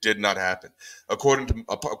happen. According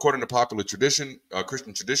to popular tradition,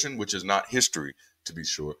 Christian tradition, which is not history to be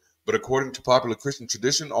sure, but according to popular Christian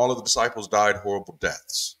tradition, all of the disciples died horrible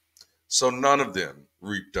deaths. So none of them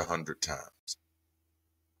reaped 100 times.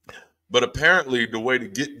 But apparently, the way to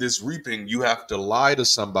get this reaping, you have to lie to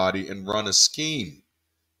somebody and run a scheme.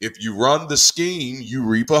 If you run the scheme, you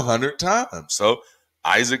reap 100 times. So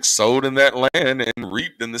Isaac sowed in that land and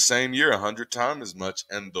reaped in the same year 100 times as much,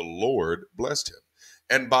 and the Lord blessed him.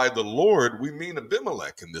 And by the Lord, we mean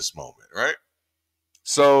Abimelech in this moment, right?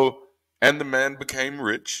 So, and the man became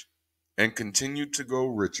rich and continued to go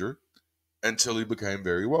richer until he became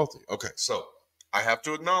very wealthy. Okay, so I have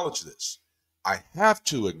to acknowledge this.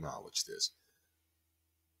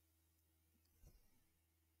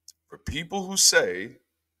 For people who say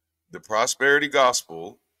the prosperity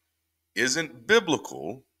gospel isn't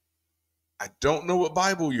biblical, I don't know what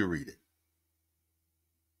Bible you're reading.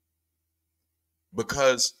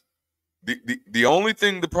 Because the only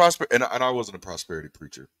thing and I wasn't a prosperity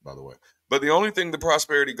preacher, by the way, but the only thing the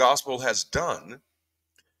prosperity gospel has done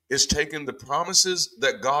is taken the promises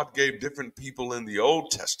that God gave different people in the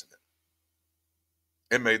Old Testament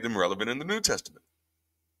and made them relevant in the New Testament.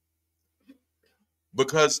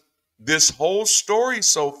 Because this whole story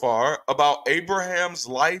so far about Abraham's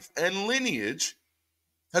life and lineage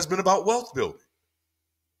has been about wealth building.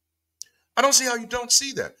 I don't see how you don't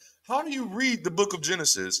see that. How do you read the book of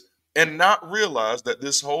Genesis and not realize that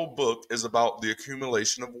this whole book is about the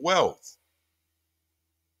accumulation of wealth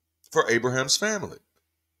for Abraham's family?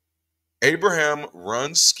 Abraham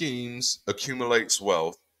runs schemes, accumulates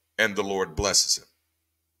wealth, and the Lord blesses him.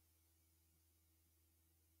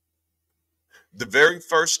 The very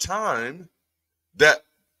first time that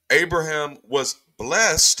Abraham was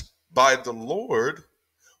blessed by the Lord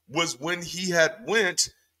was when he had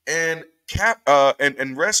went and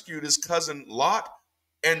rescued his cousin Lot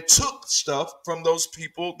and took stuff from those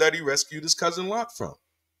people that he rescued his cousin Lot from.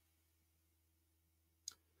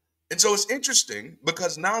 And so it's interesting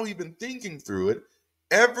because now even thinking through it,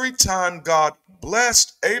 every time God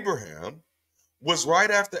blessed Abraham was right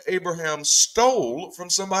after Abraham stole from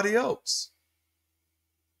somebody else.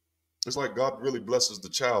 It's like God really blesses the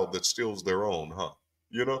child that steals their own, huh?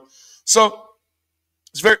 You know? So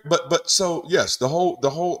it's very but so yes, the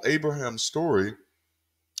whole Abraham story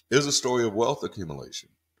is a story of wealth accumulation.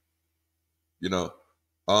 You know,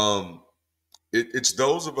 um, it's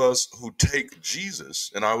those of us who take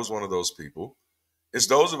Jesus, and I was one of those people. It's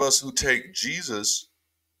those of us who take Jesus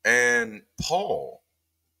and Paul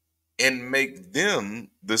and make them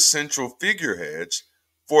the central figureheads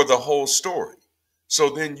for the whole story. So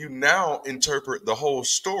then you now interpret the whole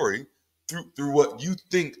story through what you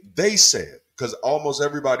think they said, because almost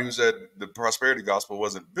everybody who said the prosperity gospel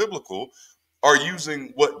wasn't biblical are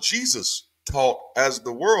using what Jesus taught as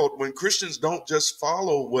the world, when Christians don't just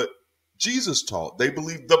follow what Jesus taught. They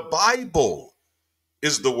believe the Bible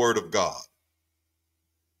is the word of God.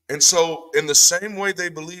 And so in the same way they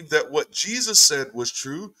believe that what Jesus said was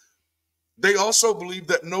true, they also believe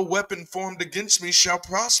that no weapon formed against me shall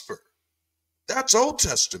prosper. That's Old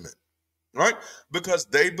Testament, right? Because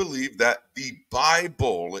they believe that the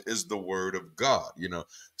Bible is the word of God, you know.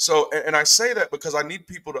 So, and I say that because I need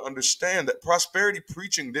people to understand that prosperity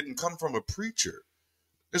preaching didn't come from a preacher.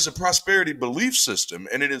 It's a prosperity belief system,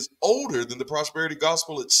 and it is older than the prosperity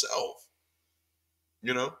gospel itself.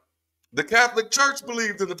 You know, the Catholic Church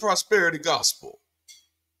believed in the prosperity gospel,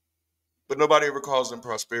 but nobody ever calls them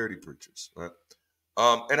prosperity preachers, right?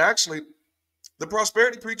 And actually, the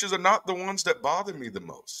prosperity preachers are not the ones that bother me the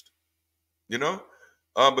most, you know,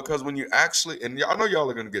 because when you actually, and I know y'all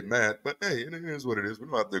are going to get mad, but hey, it is what it is. We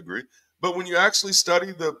don't have to agree. But when you actually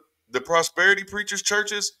study the prosperity preachers'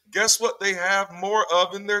 churches, guess what they have more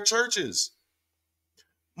of in their churches?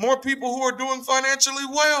 More people who are doing financially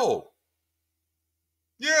well.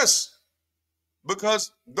 Yes,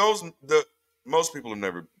 because the most people have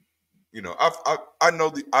never, you know, I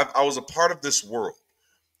know I was a part of this world.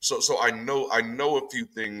 So I know a few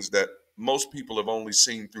things that most people have only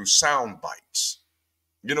seen through sound bites.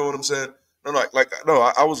 You know what I'm saying?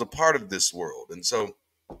 No, I was a part of this world, and so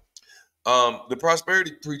the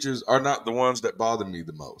prosperity preachers are not the ones that bother me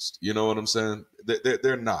the most. You know what I'm saying?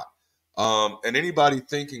 They're not. And anybody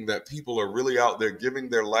thinking that people are really out there giving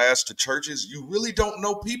their last to churches, you really don't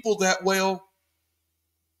know people that well.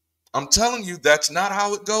 I'm telling you, that's not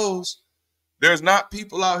how it goes. There's not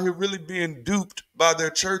people out here really being duped by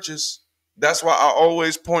their churches. That's why I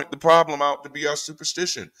always point the problem out to be our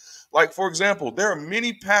superstition. Like, for example, there are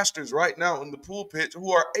many pastors right now in the pulpit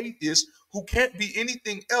who are atheists who can't be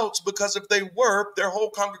anything else, because if they were, their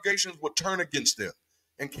whole congregations would turn against them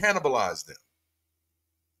and cannibalize them.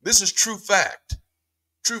 This is true fact.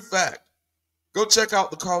 True fact. Go check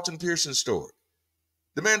out the Carlton Pearson story.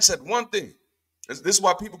 The man said one thing. This is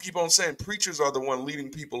why people keep on saying preachers are the one leading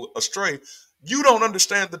people astray. You don't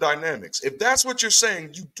understand the dynamics. If that's what you're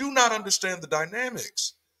saying, you do not understand the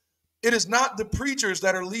dynamics. It is not the preachers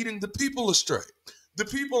that are leading the people astray.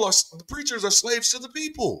 The preachers are slaves to the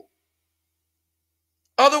people.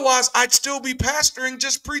 Otherwise, I'd still be pastoring,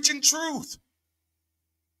 just preaching truth.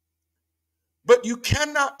 But you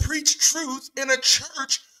cannot preach truth in a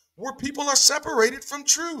church where people are separated from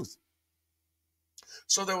truth.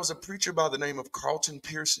 So there was a preacher by the name of Carlton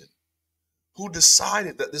Pearson who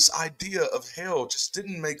decided that this idea of hell just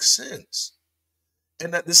didn't make sense,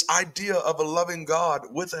 and that this idea of a loving God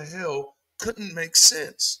with a hell couldn't make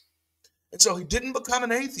sense. And so he didn't become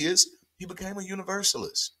an atheist. He became a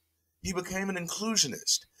universalist. He became an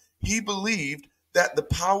inclusionist. He believed that the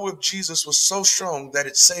power of Jesus was so strong that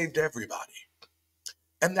it saved everybody.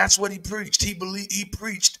 And that's what he preached. He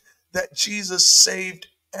preached that Jesus saved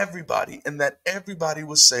everybody, and that everybody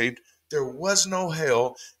was saved. There was no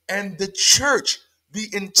hell. And the church, the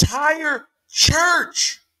entire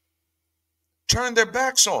church, turned their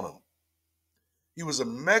backs on him. He was a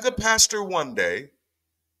mega pastor one day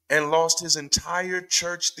and lost his entire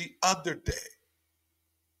church the other day.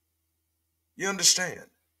 You understand?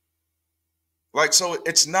 Like, so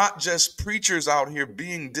it's not just preachers out here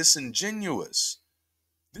being disingenuous.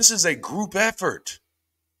 This is a group effort.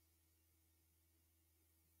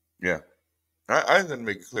 Yeah, I didn't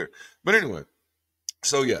make it clear. But anyway,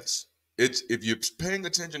 so yes, it's, if you're paying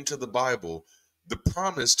attention to the Bible, the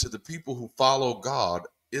promise to the people who follow God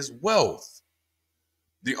is wealth.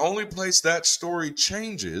 The only place that story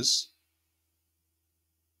changes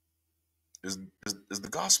is the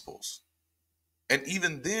Gospels. And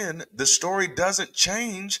even then, the story doesn't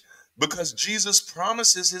change because Jesus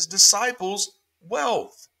promises his disciples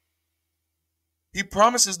wealth. He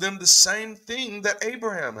promises them the same thing that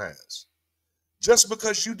Abraham has. Just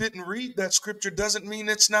because you didn't read that scripture doesn't mean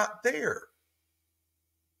it's not there.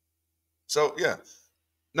 So, yeah.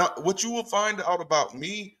 Now, what you will find out about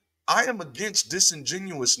me, I am against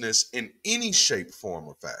disingenuousness in any shape, form,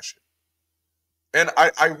 or fashion. And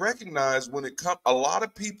I recognize when it comes, a lot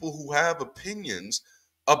of people who have opinions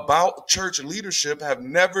about church leadership have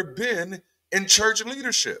never been in church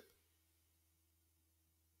leadership.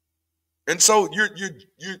 And so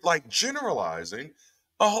you're like generalizing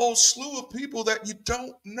a whole slew of people that you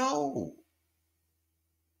don't know.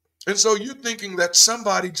 And so you're thinking that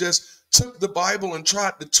somebody just took the Bible and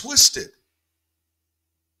tried to twist it.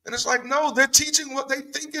 And it's like, no, they're teaching what they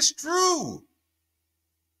think is true.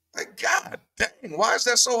 Like, God dang, why is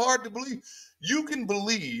that so hard to believe? You can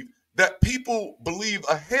believe that people believe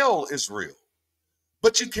a hell is real,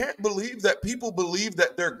 but you can't believe that people believe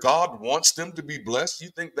that their God wants them to be blessed. You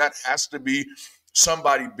think that has to be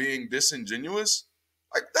somebody being disingenuous?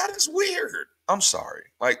 Like, that is weird. I'm sorry.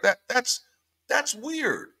 Like that's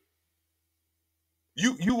weird.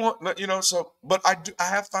 You want, so, but I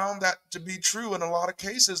have found that to be true in a lot of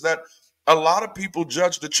cases, that a lot of people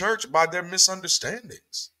judge the church by their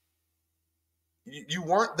misunderstandings. You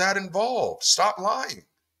weren't that involved. Stop lying.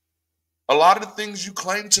 A lot of the things you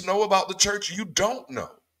claim to know about the church, you don't know.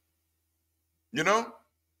 You know?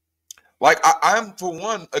 Like I'm for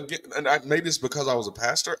one, again, and maybe it's because I was a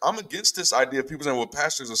pastor, I'm against this idea of people saying, well,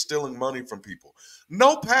 pastors are stealing money from people.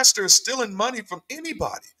 No pastor is stealing money from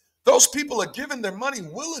anybody. Those people are giving their money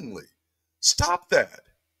willingly. Stop that.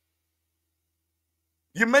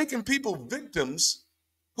 You're making people victims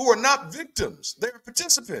who are not victims. They're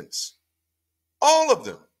participants. All of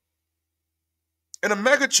them. In a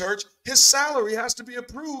mega church, his salary has to be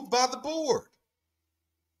approved by the board.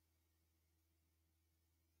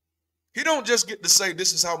 He don't just get to say,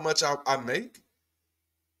 this is how much I make.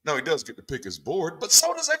 No, he does get to pick his board, but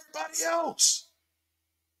so does everybody else.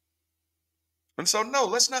 And so, no,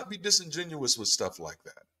 let's not be disingenuous with stuff like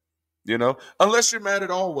that. Unless you're mad at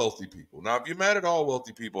all wealthy people. Now, if you're mad at all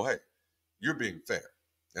wealthy people, hey, you're being fair.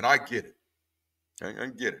 And I get it. I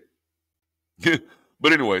get it.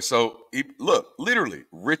 But anyway, so look, literally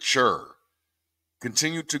richer,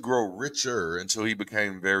 continued to grow richer until he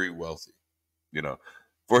became very wealthy.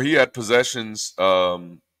 For he had possessions,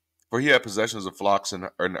 of flocks and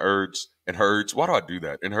herds. Why do I do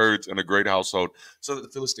that? And herds and a great household, so that the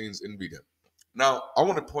Philistines envied him. Now, I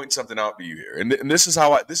want to point something out to you here, and this is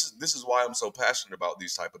how this is why I'm so passionate about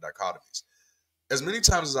these type of dichotomies. As many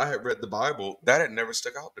times as I had read the Bible, that had never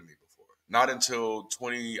stuck out to me before. Not until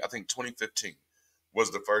 2015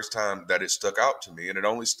 was the first time that it stuck out to me, and it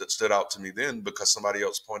only stood out to me then because somebody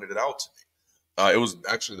else pointed it out to me. It was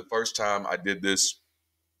actually the first time I did this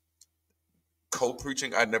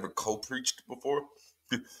co-preaching. I'd never co-preached before.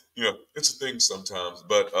 It's a thing sometimes.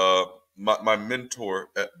 But my mentor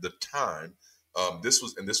at the time, this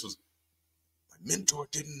was my mentor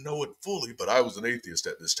didn't know it fully, but I was an atheist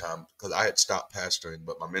at this time because I had stopped pastoring.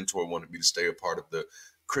 But my mentor wanted me to stay a part of the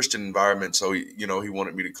Christian environment, so he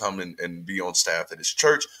wanted me to come and be on staff at his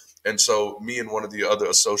church. And so me and one of the other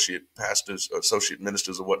associate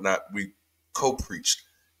ministers or whatnot, we co-preached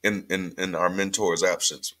in our mentor's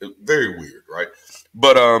absence. Very weird, right?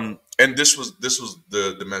 But and this was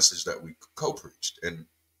the message that we co-preached, and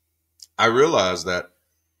I realized that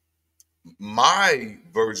my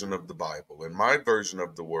version of the Bible and my version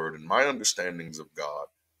of the Word and my understandings of God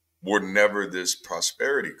were never this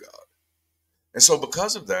prosperity God. And so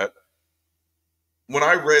because of that, when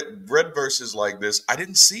I read verses like this, I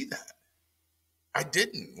didn't see that. I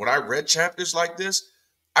didn't. When I read chapters like this,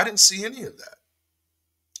 I didn't see any of that.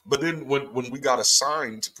 But then when we got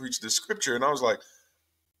assigned to preach this scripture, and I was like,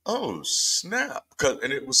 oh, snap.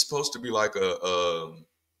 And it was supposed to be like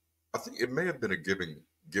I think it may have been a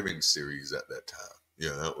giving series at that time.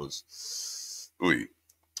 Yeah, that was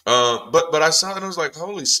but I saw it and I was like,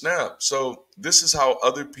 holy snap. So this is how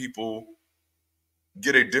other people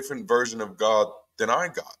get a different version of God than I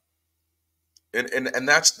got. And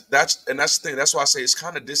that's the thing. That's why I say it's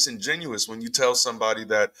kind of disingenuous when you tell somebody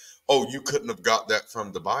that, oh, you couldn't have got that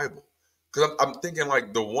from the Bible. Because I'm thinking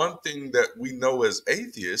like the one thing that we know as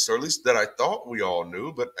atheists, or at least that I thought we all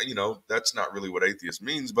knew, but that's not really what atheist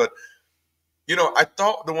means. But I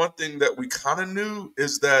thought the one thing that we kind of knew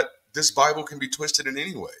is that this Bible can be twisted in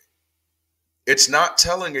any way. It's not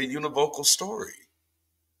telling a univocal story.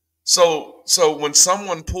 So when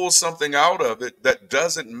someone pulls something out of it that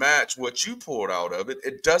doesn't match what you pulled out of it,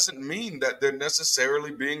 it doesn't mean that they're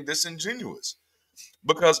necessarily being disingenuous.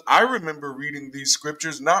 Because I remember reading these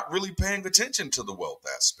scriptures not really paying attention to the wealth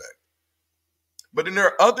aspect. But then there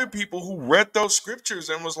are other people who read those scriptures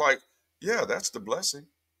and was like, yeah, that's the blessing.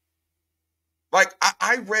 Like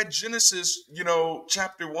I read Genesis,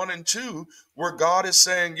 chapter 1 and 2, where God is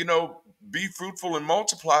saying, be fruitful and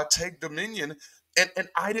multiply, take dominion. And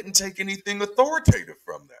I didn't take anything authoritative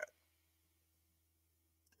from that.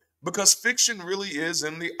 Because fiction really is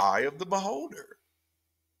in the eye of the beholder.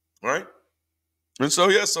 Right? And so,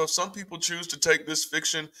 yeah, so if some people choose to take this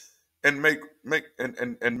fiction and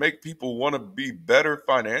make people want to be better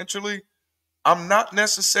financially, I'm not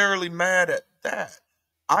necessarily mad at that.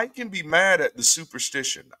 I can be mad at the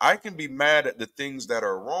superstition. I can be mad at the things that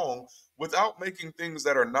are wrong without making things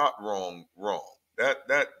that are not wrong wrong.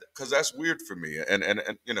 That because that's weird for me. And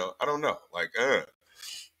I don't know.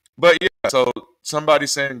 But yeah, so somebody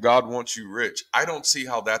saying God wants you rich. I don't see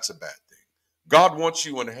how that's a bad thing. God wants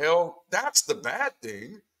you in hell. That's the bad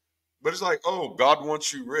thing. But it's like, oh, God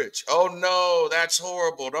wants you rich. Oh no, that's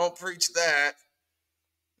horrible. Don't preach that.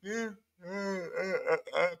 Yeah,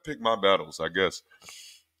 I pick my battles, I guess.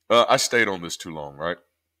 I stayed on this too long, right?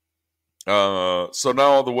 So now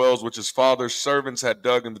all the wells which his father's servants had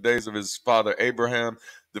dug in the days of his father Abraham,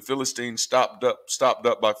 the Philistines stopped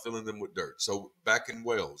up by filling them with dirt. So back in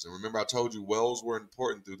wells, and remember I told you wells were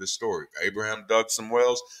important through this story. Abraham dug some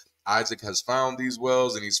wells. Isaac has found these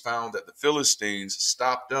wells, and he's found that the Philistines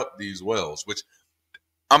stopped up these wells, which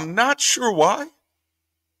I'm not sure why.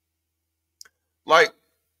 Like,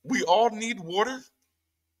 we all need water.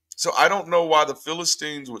 So I don't know why the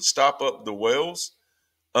Philistines would stop up the wells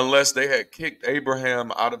unless they had kicked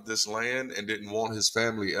Abraham out of this land and didn't want his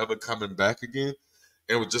family ever coming back again.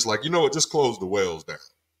 And was just like, just close the wells down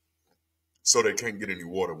so they can't get any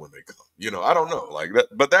water when they come. I don't know like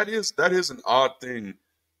that, but that is an odd thing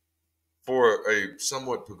for a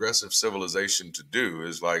somewhat progressive civilization to do.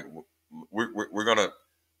 Is like we're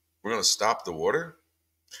gonna stop the water,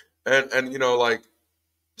 and like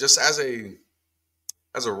just as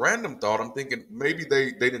a random thought, I'm thinking maybe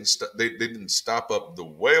they didn't stop up the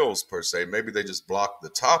wells per se. Maybe they just blocked the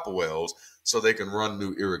top wells so they can run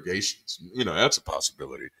new irrigations. That's a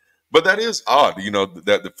possibility. But that is odd,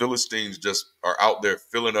 that the Philistines just are out there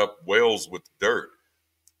filling up wells with dirt.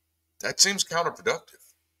 That seems counterproductive.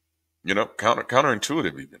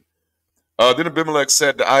 Counterintuitive even. Then Abimelech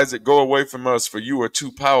said to Isaac, "Go away from us, for you are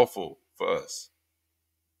too powerful for us."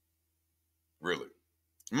 Really,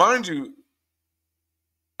 mind you.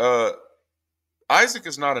 Isaac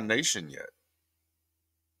is not a nation yet.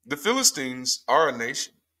 The Philistines are a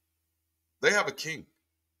nation. They have a king.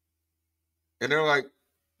 And they're like,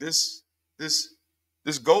 this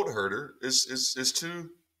goat herder is too,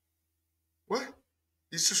 what?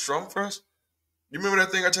 He's too strong for us? You remember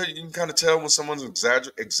that thing I tell you can kind of tell when someone's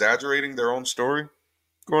exaggerating their own story?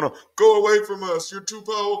 Going on, go away from us, you're too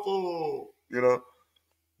powerful,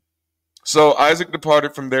 So Isaac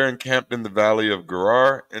departed from there and camped in the valley of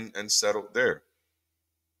Gerar and settled there.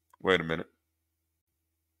 Wait a minute.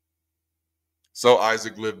 So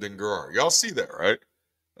Isaac lived in Gerar. Y'all see that, right?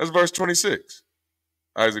 That's verse 26.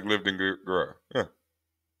 Isaac lived in Gerar. Yeah.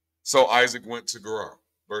 So Isaac went to Gerar.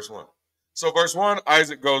 Verse 1. So verse 1,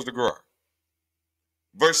 Isaac goes to Gerar.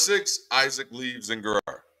 Verse 6, Isaac leaves in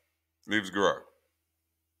Gerar. Leaves Gerar.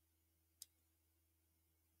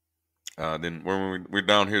 Then when we're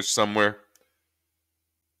down here somewhere.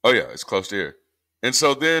 Oh yeah, it's close to here. And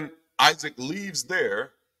so then Isaac leaves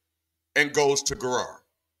there and goes to Gerar.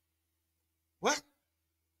 What?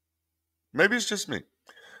 Maybe it's just me.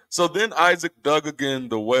 So then Isaac dug again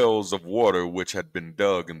the wells of water which had been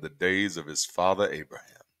dug in the days of his father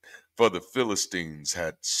Abraham. For the Philistines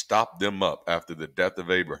had stopped them up after the death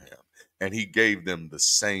of Abraham, and he gave them the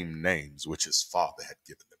same names which his father had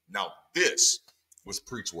given them. Now this was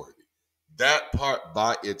preach-worthy. That part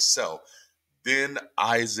by itself. Then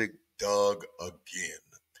Isaac dug again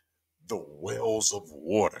the wells of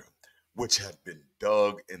water which had been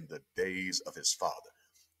dug in the days of his father.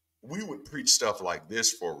 We would preach stuff like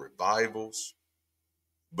this for revivals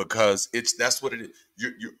because that's what it is.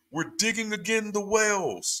 We're digging again the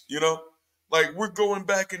wells, like we're going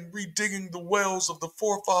back and redigging the wells of the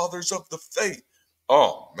forefathers of the faith.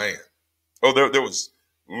 Oh man. Oh, there was,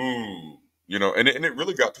 and it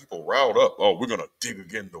really got people riled up. Oh, we're going to dig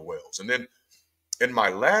again the wells. And then in my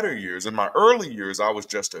latter years, in my early years, I was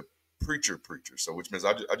just a preacher. So which means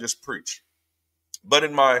I just preach. But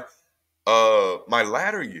in my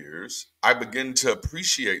latter years, I begin to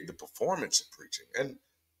appreciate the performance of preaching. And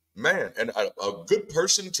man, and a good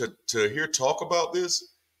person to hear talk about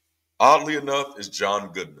this, oddly enough, is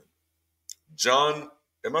John Goodman. John,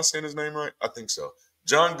 am I saying his name right? I think so.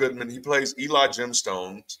 John Goodman, he plays Eli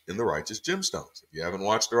Gemstones in The Righteous Gemstones. If you haven't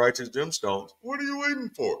watched The Righteous Gemstones, what are you waiting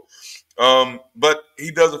for? But he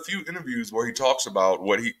does a few interviews where he talks about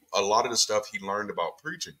a lot of the stuff he learned about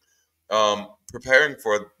preaching. preparing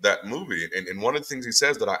for that movie. And one of the things he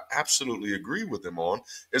says that I absolutely agree with him on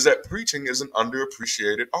is that preaching is an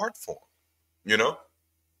underappreciated art form, you know?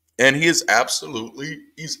 And he's absolutely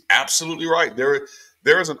right.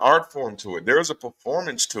 There is an art form to it. There is a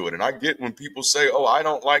performance to it. And I get when people say, "Oh, I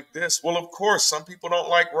don't like this." Well, of course, some people don't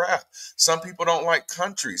like rap. Some people don't like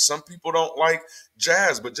country. Some people don't like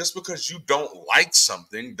jazz. But just because you don't like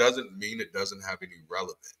something doesn't mean it doesn't have any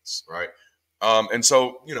relevance, right? And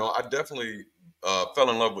so, I definitely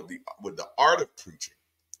fell in love with the art of preaching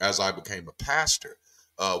as I became a pastor.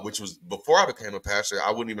 Which was before I became a pastor,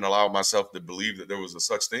 I wouldn't even allow myself to believe that there was a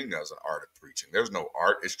such thing as an art of preaching. There's no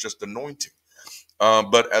art; it's just anointing.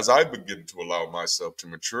 But as I began to allow myself to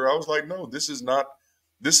mature, I was like, no, this is not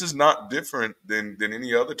different than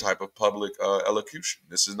any other type of public elocution.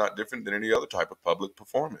 This is not different than any other type of public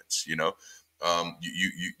performance.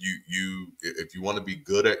 If you want to be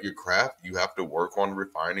good at your craft, you have to work on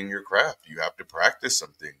refining your craft. You have to practice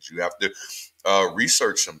some things. You have to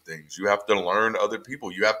research some things. You have to learn other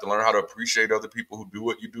people. You have to learn how to appreciate other people who do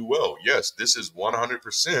what you do well. Yes, this is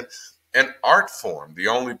 100% an art form. The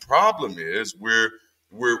only problem is we're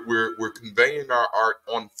conveying our art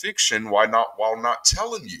on fiction while not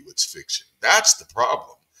telling you it's fiction. That's the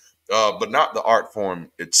problem, but not the art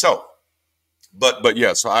form itself. But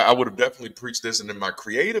yeah, so I would have definitely preached this, and in my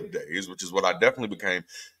creative days, which is what I definitely became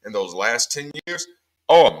in those last 10 years.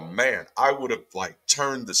 Oh man, I would have like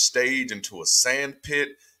turned the stage into a sand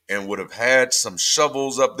pit and would have had some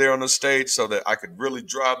shovels up there on the stage so that I could really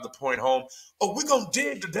drive the point home. Oh, we're gonna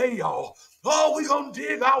dig today, y'all. Oh, we're gonna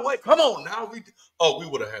dig our way. Come on now. We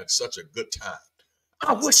would have had such a good time.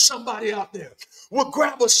 I wish somebody out there would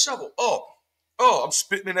grab a shovel. I'm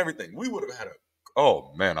spitting and everything. We would have had a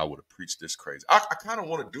Oh man, I would have preached this crazy. I kind of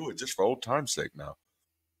want to do it just for old time's sake now.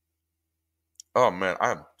 Oh man,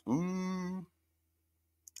 I'm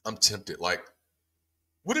tempted. Like,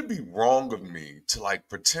 would it be wrong of me to like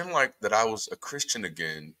pretend like that I was a Christian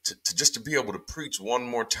again, to just to be able to preach one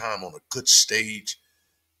more time on a good stage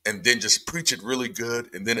and then just preach it really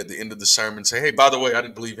good, and then at the end of the sermon say, "Hey, by the way, I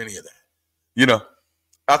didn't believe any of that." You know,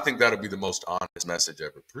 I think that'll be the most honest message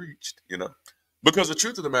ever preached. Because the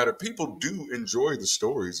truth of the matter, people do enjoy the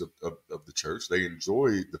stories of the church. They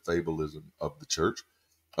enjoy the fabulism of the church.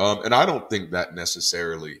 And I don't think that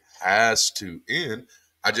necessarily has to end.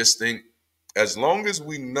 I just think as long as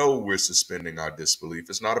we know we're suspending our disbelief,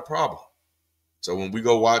 it's not a problem. So when we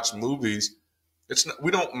go watch movies, we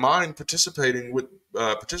don't mind participating with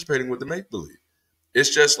the make believe. It's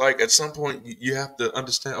just like at some point you have to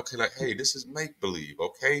understand, okay, like, hey, this is make believe,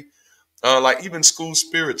 okay? Like even school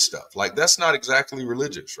spirit stuff, like that's not exactly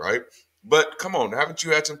religious, right? But come on, haven't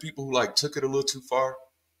you had some people who like took it a little too far?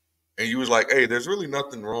 And you was like, hey, there's really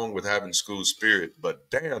nothing wrong with having school spirit, but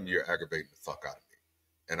damn, you're aggravating the fuck out of me.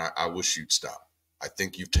 And I wish you'd stop. I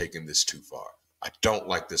think you've taken this too far. I don't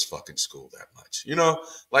like this fucking school that much.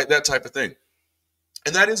 Like that type of thing.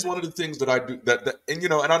 And that is one of the things that I do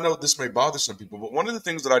and I know this may bother some people, but one of the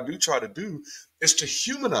things that I do try to do is to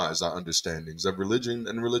humanize our understandings of religion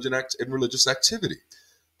and religious activity.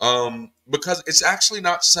 Because it's actually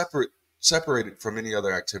not separated from any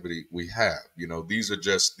other activity we have. These are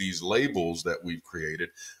just these labels that we've created,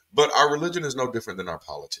 but our religion is no different than our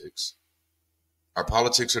politics. Our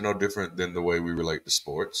politics are no different than the way we relate to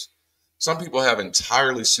sports. Some people have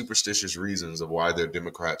entirely superstitious reasons of why they're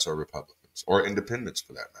Democrats or Republicans or independents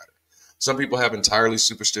for that matter. Some people have entirely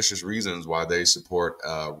superstitious reasons why they support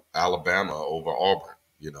Alabama over Auburn,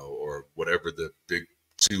 or whatever the big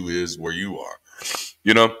two is where you are,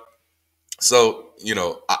 you know. So,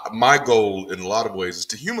 my goal in a lot of ways is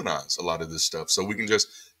to humanize a lot of this stuff so we can just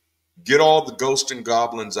get all the ghosts and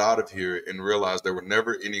goblins out of here and realize there were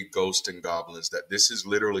never any ghosts and goblins, that this is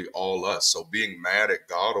literally all us. So being mad at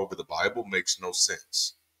God over the Bible makes no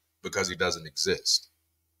sense because he doesn't exist.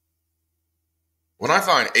 When I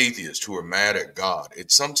find atheists who are mad at God,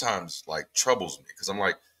 it sometimes like troubles me because I'm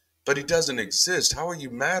like, but he doesn't exist. How are you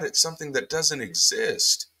mad at something that doesn't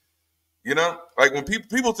exist? Like when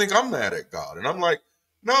people think I'm mad at God, and I'm like,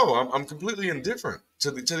 no, I'm completely indifferent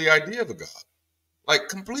to the idea of a God. Like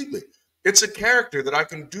completely. It's a character that I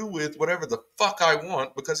can do with whatever the fuck I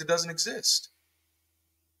want because it doesn't exist.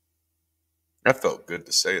 That felt good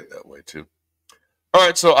to say it that way too. All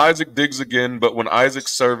right, so Isaac digs again, but when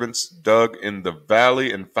Isaac's servants dug in the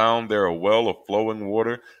valley and found there a well of flowing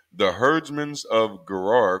water, the herdsmen of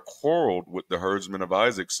Gerar quarreled with the herdsmen of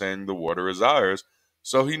Isaac, saying, "The water is ours."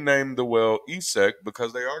 So he named the well Esek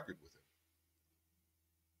because they argued with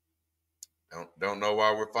him. Don't know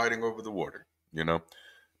why we're fighting over the water.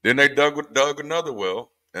 Then they dug another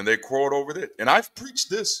well and they quarreled over it. And I've preached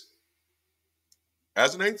this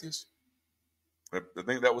as an atheist. I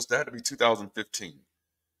think that had to be 2015.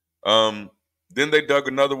 Then they dug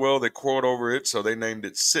another well. They quarreled over it, so they named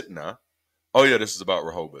it Sitna. Oh yeah, this is about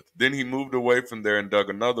Rehoboth. Then he moved away from there and dug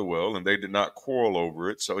another well, and they did not quarrel over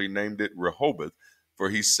it, so he named it Rehoboth, for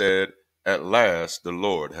he said, "At last the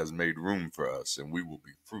Lord has made room for us, and we will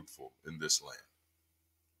be fruitful in this land."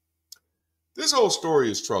 This whole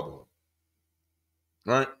story is troubling,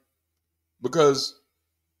 right? Because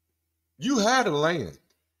you had a land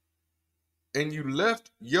and you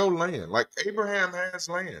left your land. Like Abraham has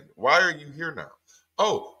land. Why are you here now?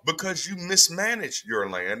 Oh, because you mismanaged your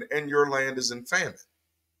land and your land is in famine.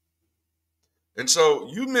 And so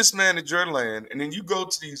you mismanage your land and then you go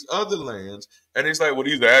to these other lands and it's like, well,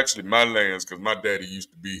 these are actually my lands because my daddy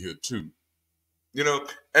used to be here too. You know,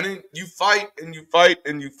 and then you fight and you fight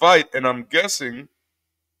and you fight. And I'm guessing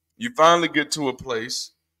you finally get to a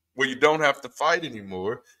place where you don't have to fight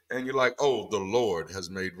anymore. And you're like, oh, the Lord has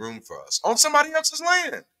made room for us on somebody else's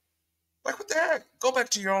land. Like, what the heck? Go back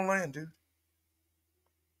to your own land, dude.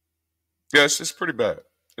 Yeah, it's pretty bad.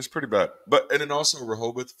 It's pretty bad. But, and then also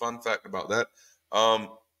Rehoboth, fun fact about that.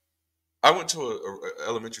 I went to a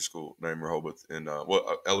elementary school named Rehoboth in,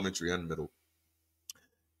 elementary and middle.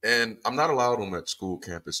 And I'm not allowed on that school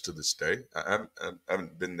campus to this day. I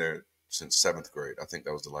haven't been there since 7th grade. I think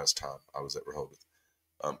that was the last time I was at Rehoboth.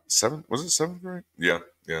 Seventh, was it 7th grade? Yeah,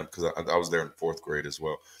 because I was there in 4th grade as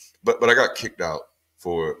well. But I got kicked out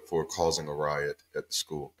for causing a riot at the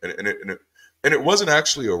school, and it wasn't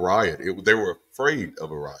actually a riot. They were afraid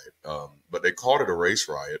of a riot, but they called it a race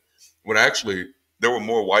riot when actually there were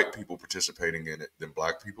more white people participating in it than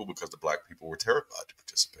black people because the black people were terrified to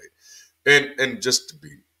participate. And just to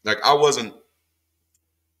be like, I wasn't.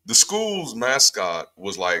 The school's mascot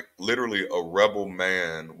was like literally a rebel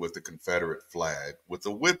man with a Confederate flag with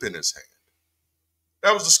a whip in his hand.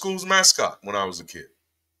 That was the school's mascot when I was a kid.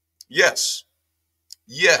 Yes.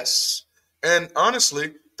 Yes. And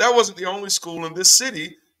honestly, that wasn't the only school in this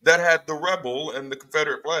city that had the rebel and the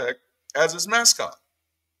Confederate flag as its mascot.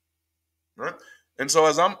 Right? And so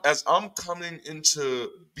as I'm coming into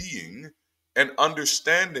being and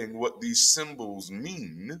understanding what these symbols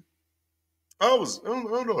mean, oh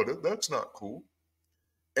no, that's not cool.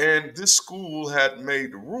 And this school had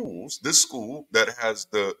made rules. This school that has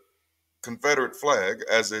the Confederate flag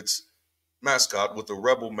as its mascot with a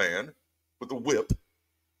rebel man with a whip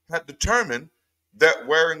had determined that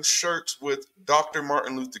wearing shirts with Dr.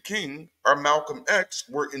 Martin Luther King or Malcolm X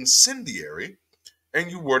were incendiary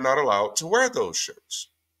and you were not allowed to wear those shirts.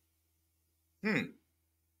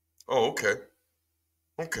 Oh, okay.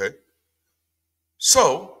 Okay.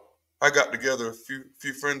 So I got together a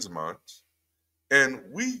few friends of mine and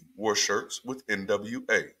we wore shirts with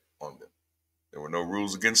NWA on them. There were no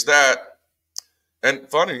rules against that. And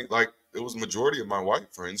funny, like it was a majority of my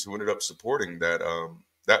white friends who ended up supporting that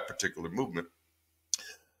particular movement.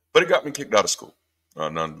 But it got me kicked out of school,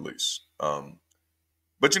 none the least.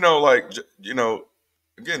 But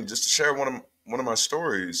again, just to share one of my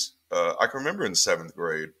stories, I can remember in 7th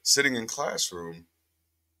grade sitting in classroom,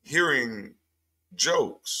 hearing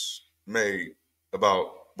jokes made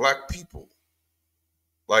about black people.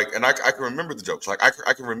 Like, and I can remember the jokes. Like,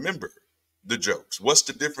 I can remember the jokes. What's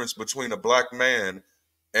the difference between a black man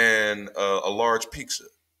and a large pizza?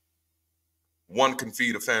 One can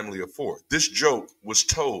feed a family of 4. This joke was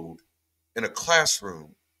told in a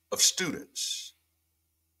classroom of students.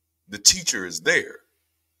 The teacher is there.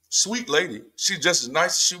 Sweet lady. She's just as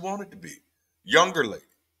nice as she wanted to be. Younger lady.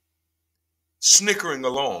 Snickering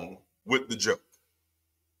along with the joke.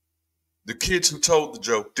 The kids who told the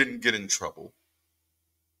joke didn't get in trouble.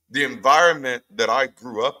 The environment that I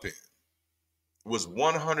grew up in was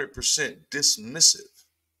 100% dismissive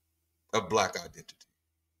of black identity,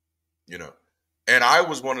 and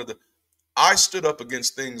I stood up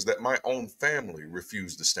against things that my own family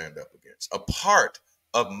refused to stand up against. A part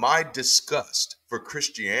of my disgust for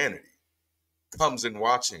Christianity comes in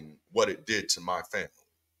watching what it did to my family.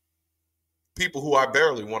 People who I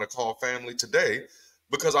barely want to call family today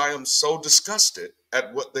because I am so disgusted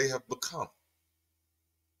at what they have become.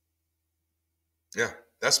 Yeah,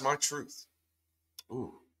 that's my truth.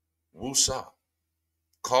 Ooh, woosah.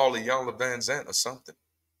 Call Iyanla Van Zant or something.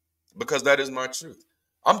 Because that is my truth.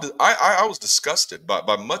 I was disgusted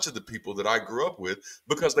by much of the people that I grew up with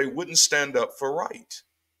because they wouldn't stand up for right.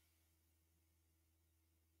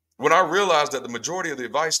 When I realized that the majority of the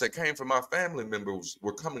advice that came from my family members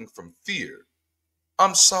were coming from fear,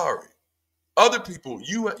 I'm sorry. Other people,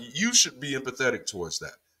 you should be empathetic towards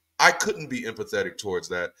that. I couldn't be empathetic towards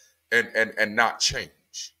that and not change.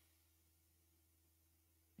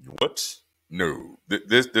 What? No,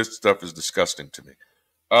 this stuff is disgusting to me.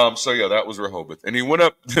 So yeah, that was Rehoboth, and he went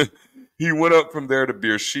up. He went up from there to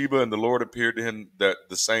Beersheba, and the Lord appeared to him that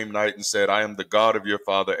the same night and said, "I am the God of your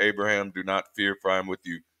father Abraham. Do not fear, for I am with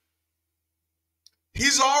you."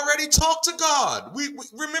 He's already talked to God. We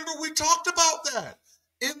remember we talked about that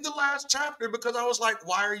in the last chapter because I was like,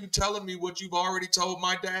 why are you telling me what you've already told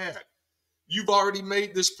my dad? You've already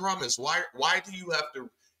made this promise. Why do you have to,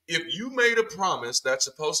 if you made a promise that's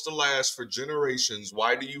supposed to last for generations,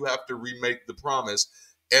 why do you have to remake the promise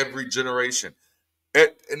every generation?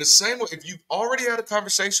 In the same way, if you've already had a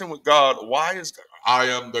conversation with God, why is I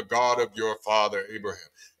am the God of your father Abraham?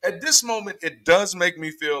 At this moment, it does make me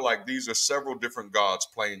feel like these are several different gods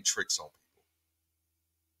playing tricks on people.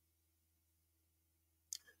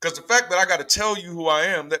 Because the fact that I got to tell you who I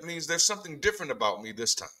am, that means there's something different about me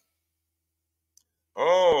this time.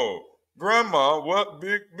 Oh, grandma, what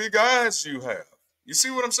big eyes you have. You see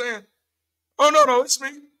what I'm saying? Oh, no, it's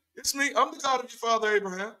me. It's me. I'm the God of your father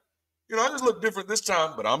Abraham. I just look different this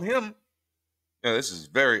time, but I'm him. Yeah, this is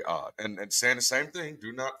very odd. And saying the same thing,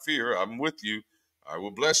 do not fear, I'm with you. I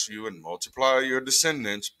will bless you and multiply your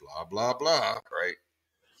descendants, blah, blah, blah, right?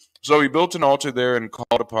 So he built an altar there and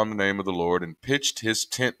called upon the name of the Lord and pitched his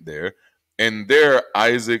tent there. And there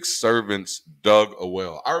Isaac's servants dug a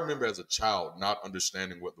well. I remember as a child not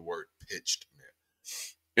understanding what the word pitched meant.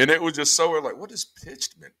 And it was just so like, what does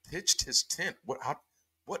pitched mean? Pitched his tent. What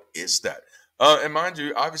is that? And mind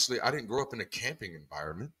you, obviously, I didn't grow up in a camping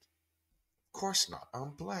environment. Of course not.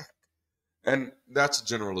 I'm black. And that's a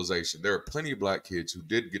generalization. There are plenty of black kids who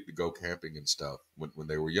did get to go camping and stuff when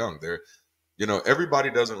they were young. Everybody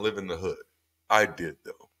doesn't live in the hood. I did,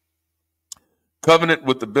 though. Covenant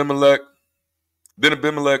with Abimelech. Then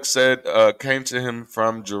Abimelech came to him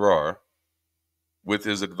from Gerar with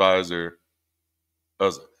his advisor,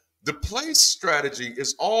 Uzzah. The place strategy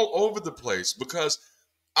is all over the place because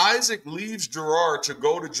Isaac leaves Gerar to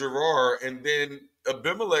go to Gerar, and then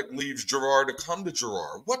Abimelech leaves Gerar to come to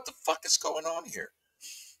Gerar. What the fuck is going on here?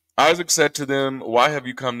 Isaac said to them, "Why have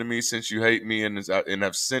you come to me since you hate me and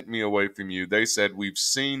have sent me away from you?" They said, "We've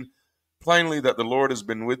seen plainly that the Lord has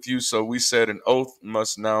been with you, so we said an oath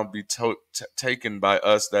must now be taken by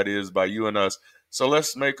us, that is, by you and us. So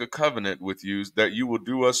let's make a covenant with you that you will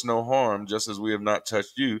do us no harm, just as we have not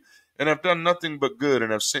touched you, and have done nothing but good,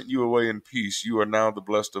 and have sent you away in peace. You are now the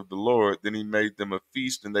blessed of the Lord." Then he made them a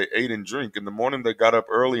feast, and they ate and drank. In the morning they got up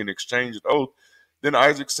early and exchanged oath. Then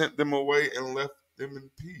Isaac sent them away and left them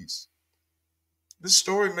in peace. This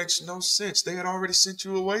story makes no sense. They had already sent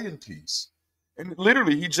you away in peace. And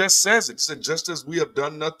literally, he just says it. He said, just as we have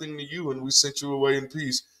done nothing to you and we sent you away in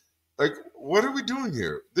peace. Like, what are we doing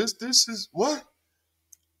here? This is what?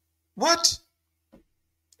 What?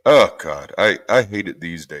 Oh, God. I hate it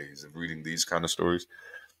these days of reading these kind of stories.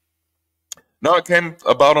 Now it came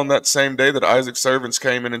about on that same day that Isaac's servants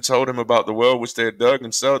came in and told him about the well which they had dug,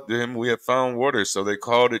 and said to him, "We have found water." So they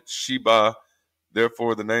called it Sheba.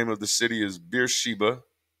 Therefore, the name of the city is Beersheba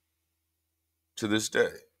to this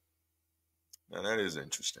day. Now, that is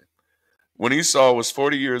interesting. When Esau was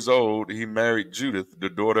 40 years old, he married Judith, the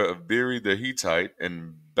daughter of Beri the Hittite,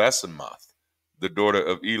 and Basemath, the daughter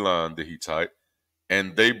of Elon the Hittite,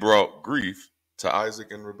 and they brought grief to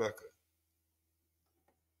Isaac and Rebekah.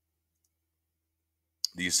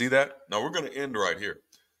 Do you see that? Now, we're going to end right here.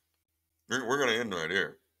 We're going to end right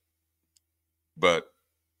here. But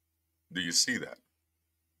do you see that?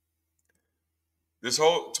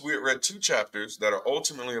 We read 2 chapters that are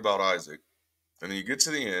ultimately about Isaac, and then you get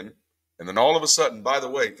to the end, and then all of a sudden, by the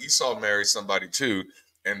way, Esau marries somebody too,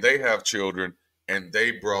 and they have children, and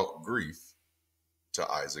they brought grief to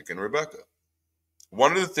Isaac and Rebekah.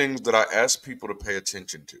 One of the things that I ask people to pay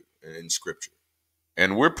attention to in Scripture,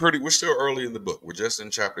 and we're still early in the book. We're just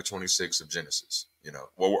in chapter 26 of Genesis.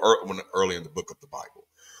 We're early in the book of the Bible.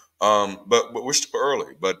 But we're still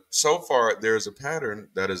early. But so far, there's a pattern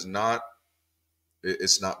that is not.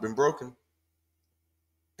 It's not been broken,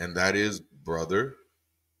 and that is brother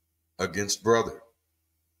against brother.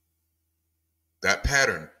 That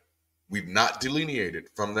pattern, we've not delineated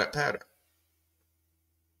from that pattern.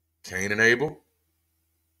 Cain and Abel,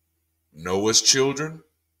 Noah's children,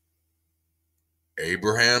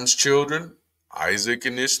 Abraham's children, Isaac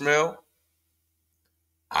and Ishmael,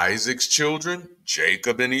 Isaac's children,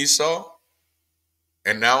 Jacob and Esau.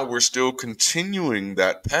 And now we're still continuing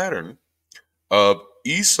that pattern of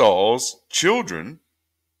Esau's children,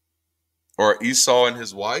 or Esau and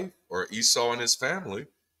his wife, or Esau and his family,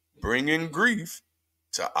 bringing grief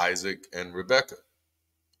to Isaac and Rebekah.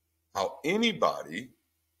 How anybody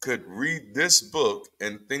could read this book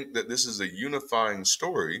and think that this is a unifying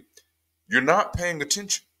story, you're not paying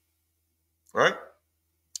attention, right?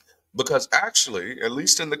 Because actually, at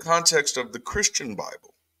least in the context of the Christian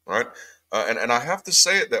Bible, right? And I have to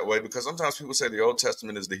say it that way because sometimes people say the Old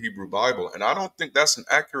Testament is the Hebrew Bible, and I don't think that's an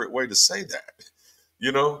accurate way to say that.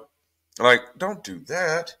 You know, like, don't do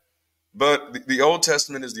that. But the Old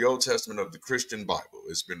Testament is the Old Testament of the Christian Bible.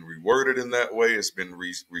 It's been reworded in that way, it's been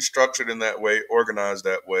restructured in that way, organized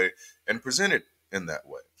that way, and presented in that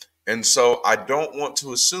way. And so I don't want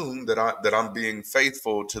to assume that I'm being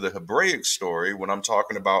faithful to the Hebraic story when I'm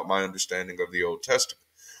talking about my understanding of the Old Testament.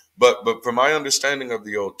 But for my understanding of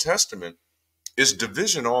the Old Testament, it's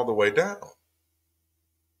division all the way down.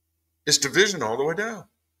 It's division all the way down.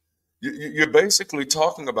 You're basically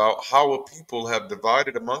talking about how a people have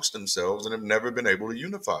divided amongst themselves and have never been able to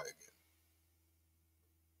unify again.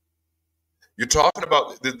 You're talking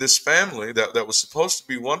about this family that was supposed to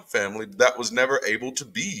be one family that was never able to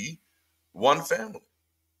be one family.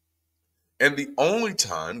 And the only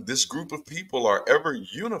time this group of people are ever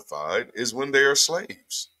unified is when they are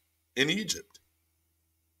slaves in Egypt.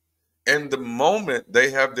 And the moment they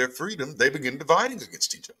have their freedom, they begin dividing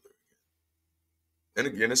against each other. And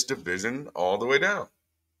again, it's division all the way down.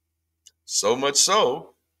 So much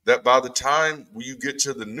so that by the time you get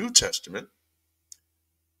to the New Testament,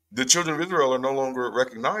 the children of Israel are no longer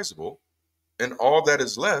recognizable, and all that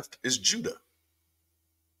is left is Judah,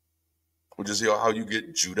 which is how you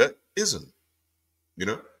get Judaism, you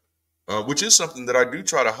know, which is something that I do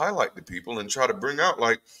try to highlight to people and try to bring out.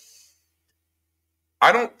 Like,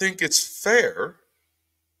 I don't think it's fair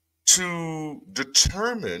to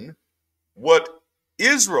determine what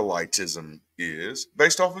Israelitism is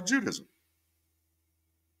based off of Judaism.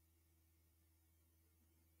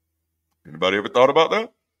 Anybody ever thought about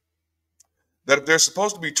that? That if there's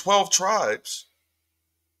supposed to be 12 tribes,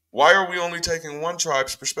 why are we only taking one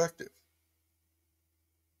tribe's perspective?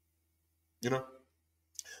 You know?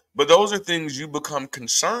 But those are things you become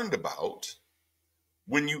concerned about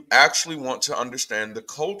when you actually want to understand the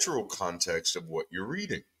cultural context of what you're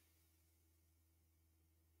reading.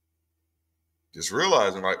 Just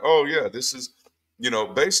realizing, like, oh, yeah, this is,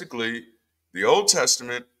 basically the Old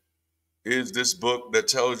Testament is this book that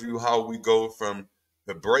tells you how we go from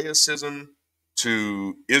Hebraicism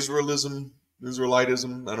to Israelitism,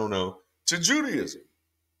 I don't know, to Judaism,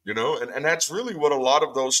 and that's really what a lot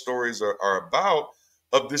of those stories are about,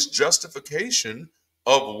 of this justification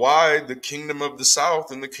of why the kingdom of the South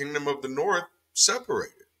and the kingdom of the North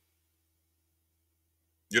separated,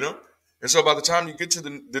 And so by the time you get to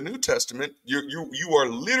the New Testament, you are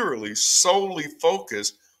literally solely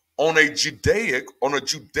focused on a Judaic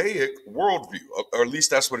worldview, or at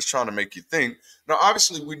least that's what it's trying to make you think. Now,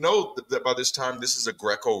 obviously, we know that by this time this is a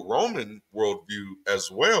Greco-Roman worldview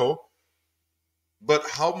as well. But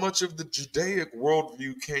how much of the Judaic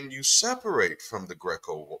worldview can you separate from the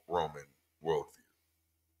Greco-Roman worldview?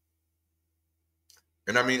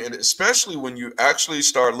 And I mean, and especially when you actually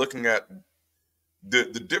start looking at the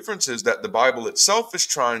differences that the Bible itself is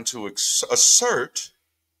trying to assert,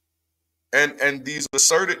 and these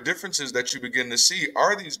asserted differences that you begin to see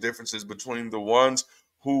are these differences between the ones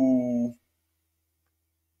who,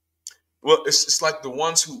 well, it's like the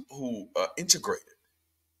ones who integrated.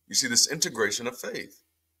 You see this integration of faith,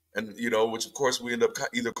 and which of course we end up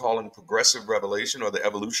either calling progressive revelation or the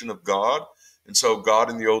evolution of God. And so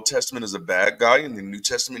God in the Old Testament is a bad guy, in the New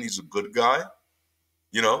Testament he's a good guy,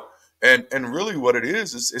 and really what it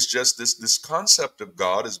is it's just this concept of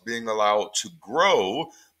God is being allowed to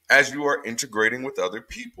grow as you are integrating with other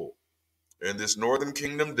people. And this northern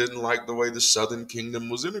kingdom didn't like the way the southern kingdom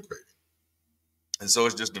was integrating. And so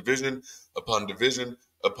it's just division upon division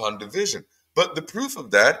upon division. But the proof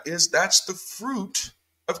of that is that's the fruit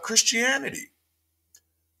of Christianity.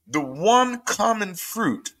 The one common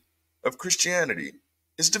fruit of Christianity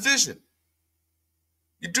is division.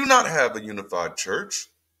 You do not have a unified church,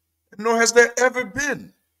 nor has there ever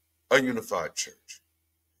been a unified church.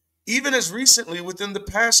 Even as recently, within the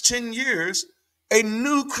past 10 years, a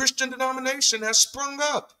new Christian denomination has sprung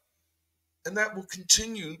up. And that will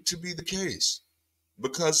continue to be the case,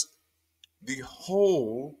 because the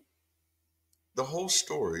whole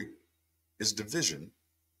story is division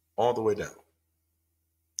all the way down.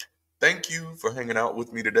 Thank you for hanging out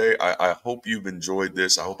with me today. I hope you've enjoyed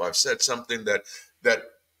this. I hope I've said something that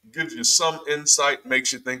gives you some insight,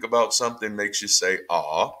 makes you think about something, makes you say,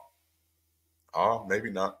 ah, maybe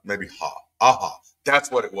not, maybe ha, aha. That's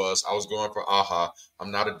what it was. I was going for aha. I'm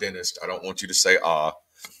not a dentist. I don't want you to say ah.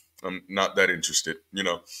 I'm not that interested,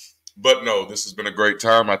 But no, this has been a great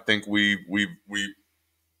time. I think this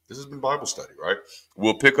has been Bible study, right?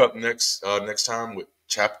 We'll pick up next time with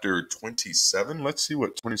chapter 27. Let's see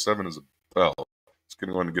what 27 is about. It's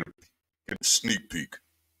going to get a sneak peek.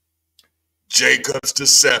 Jacob's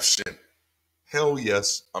deception. Hell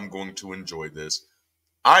yes, I'm going to enjoy this.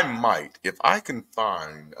 I might, if I can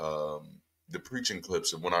find the preaching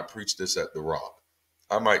clips of when I preached this at The Rock,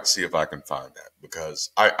 I might see if I can find that,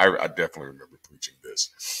 because I definitely remember preaching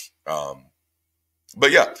this.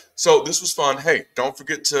 But yeah, so this was fun. Hey, don't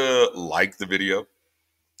forget to like the video.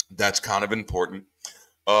 That's kind of important.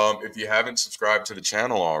 If you haven't subscribed to the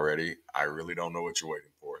channel already, I really don't know what you're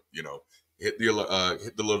waiting for. You know, hit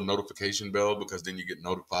the little notification bell, because then you get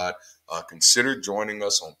notified. Consider joining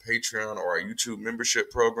us on Patreon or our YouTube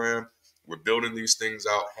membership program. We're building these things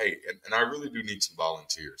out. Hey, and I really do need some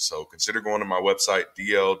volunteers. So consider going to my website,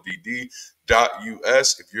 DLDD.us.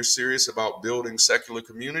 If you're serious about building secular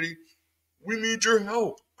community, we need your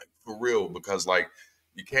help, like, for real, because like,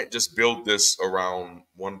 you can't just build this around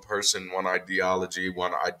one person, one ideology,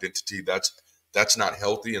 one identity. That's not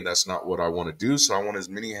healthy, and that's not what I want to do. So I want as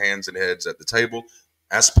many hands and heads at the table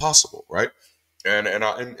as possible, right?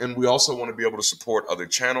 And we also want to be able to support other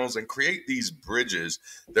channels and create these bridges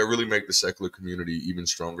that really make the secular community even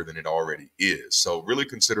stronger than it already is. So really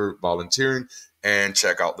consider volunteering and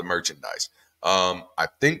check out the merchandise. I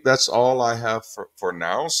think that's all I have for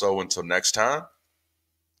now. So until next time,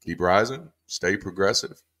 keep rising, stay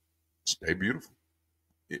progressive, stay beautiful,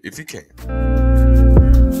 if you can.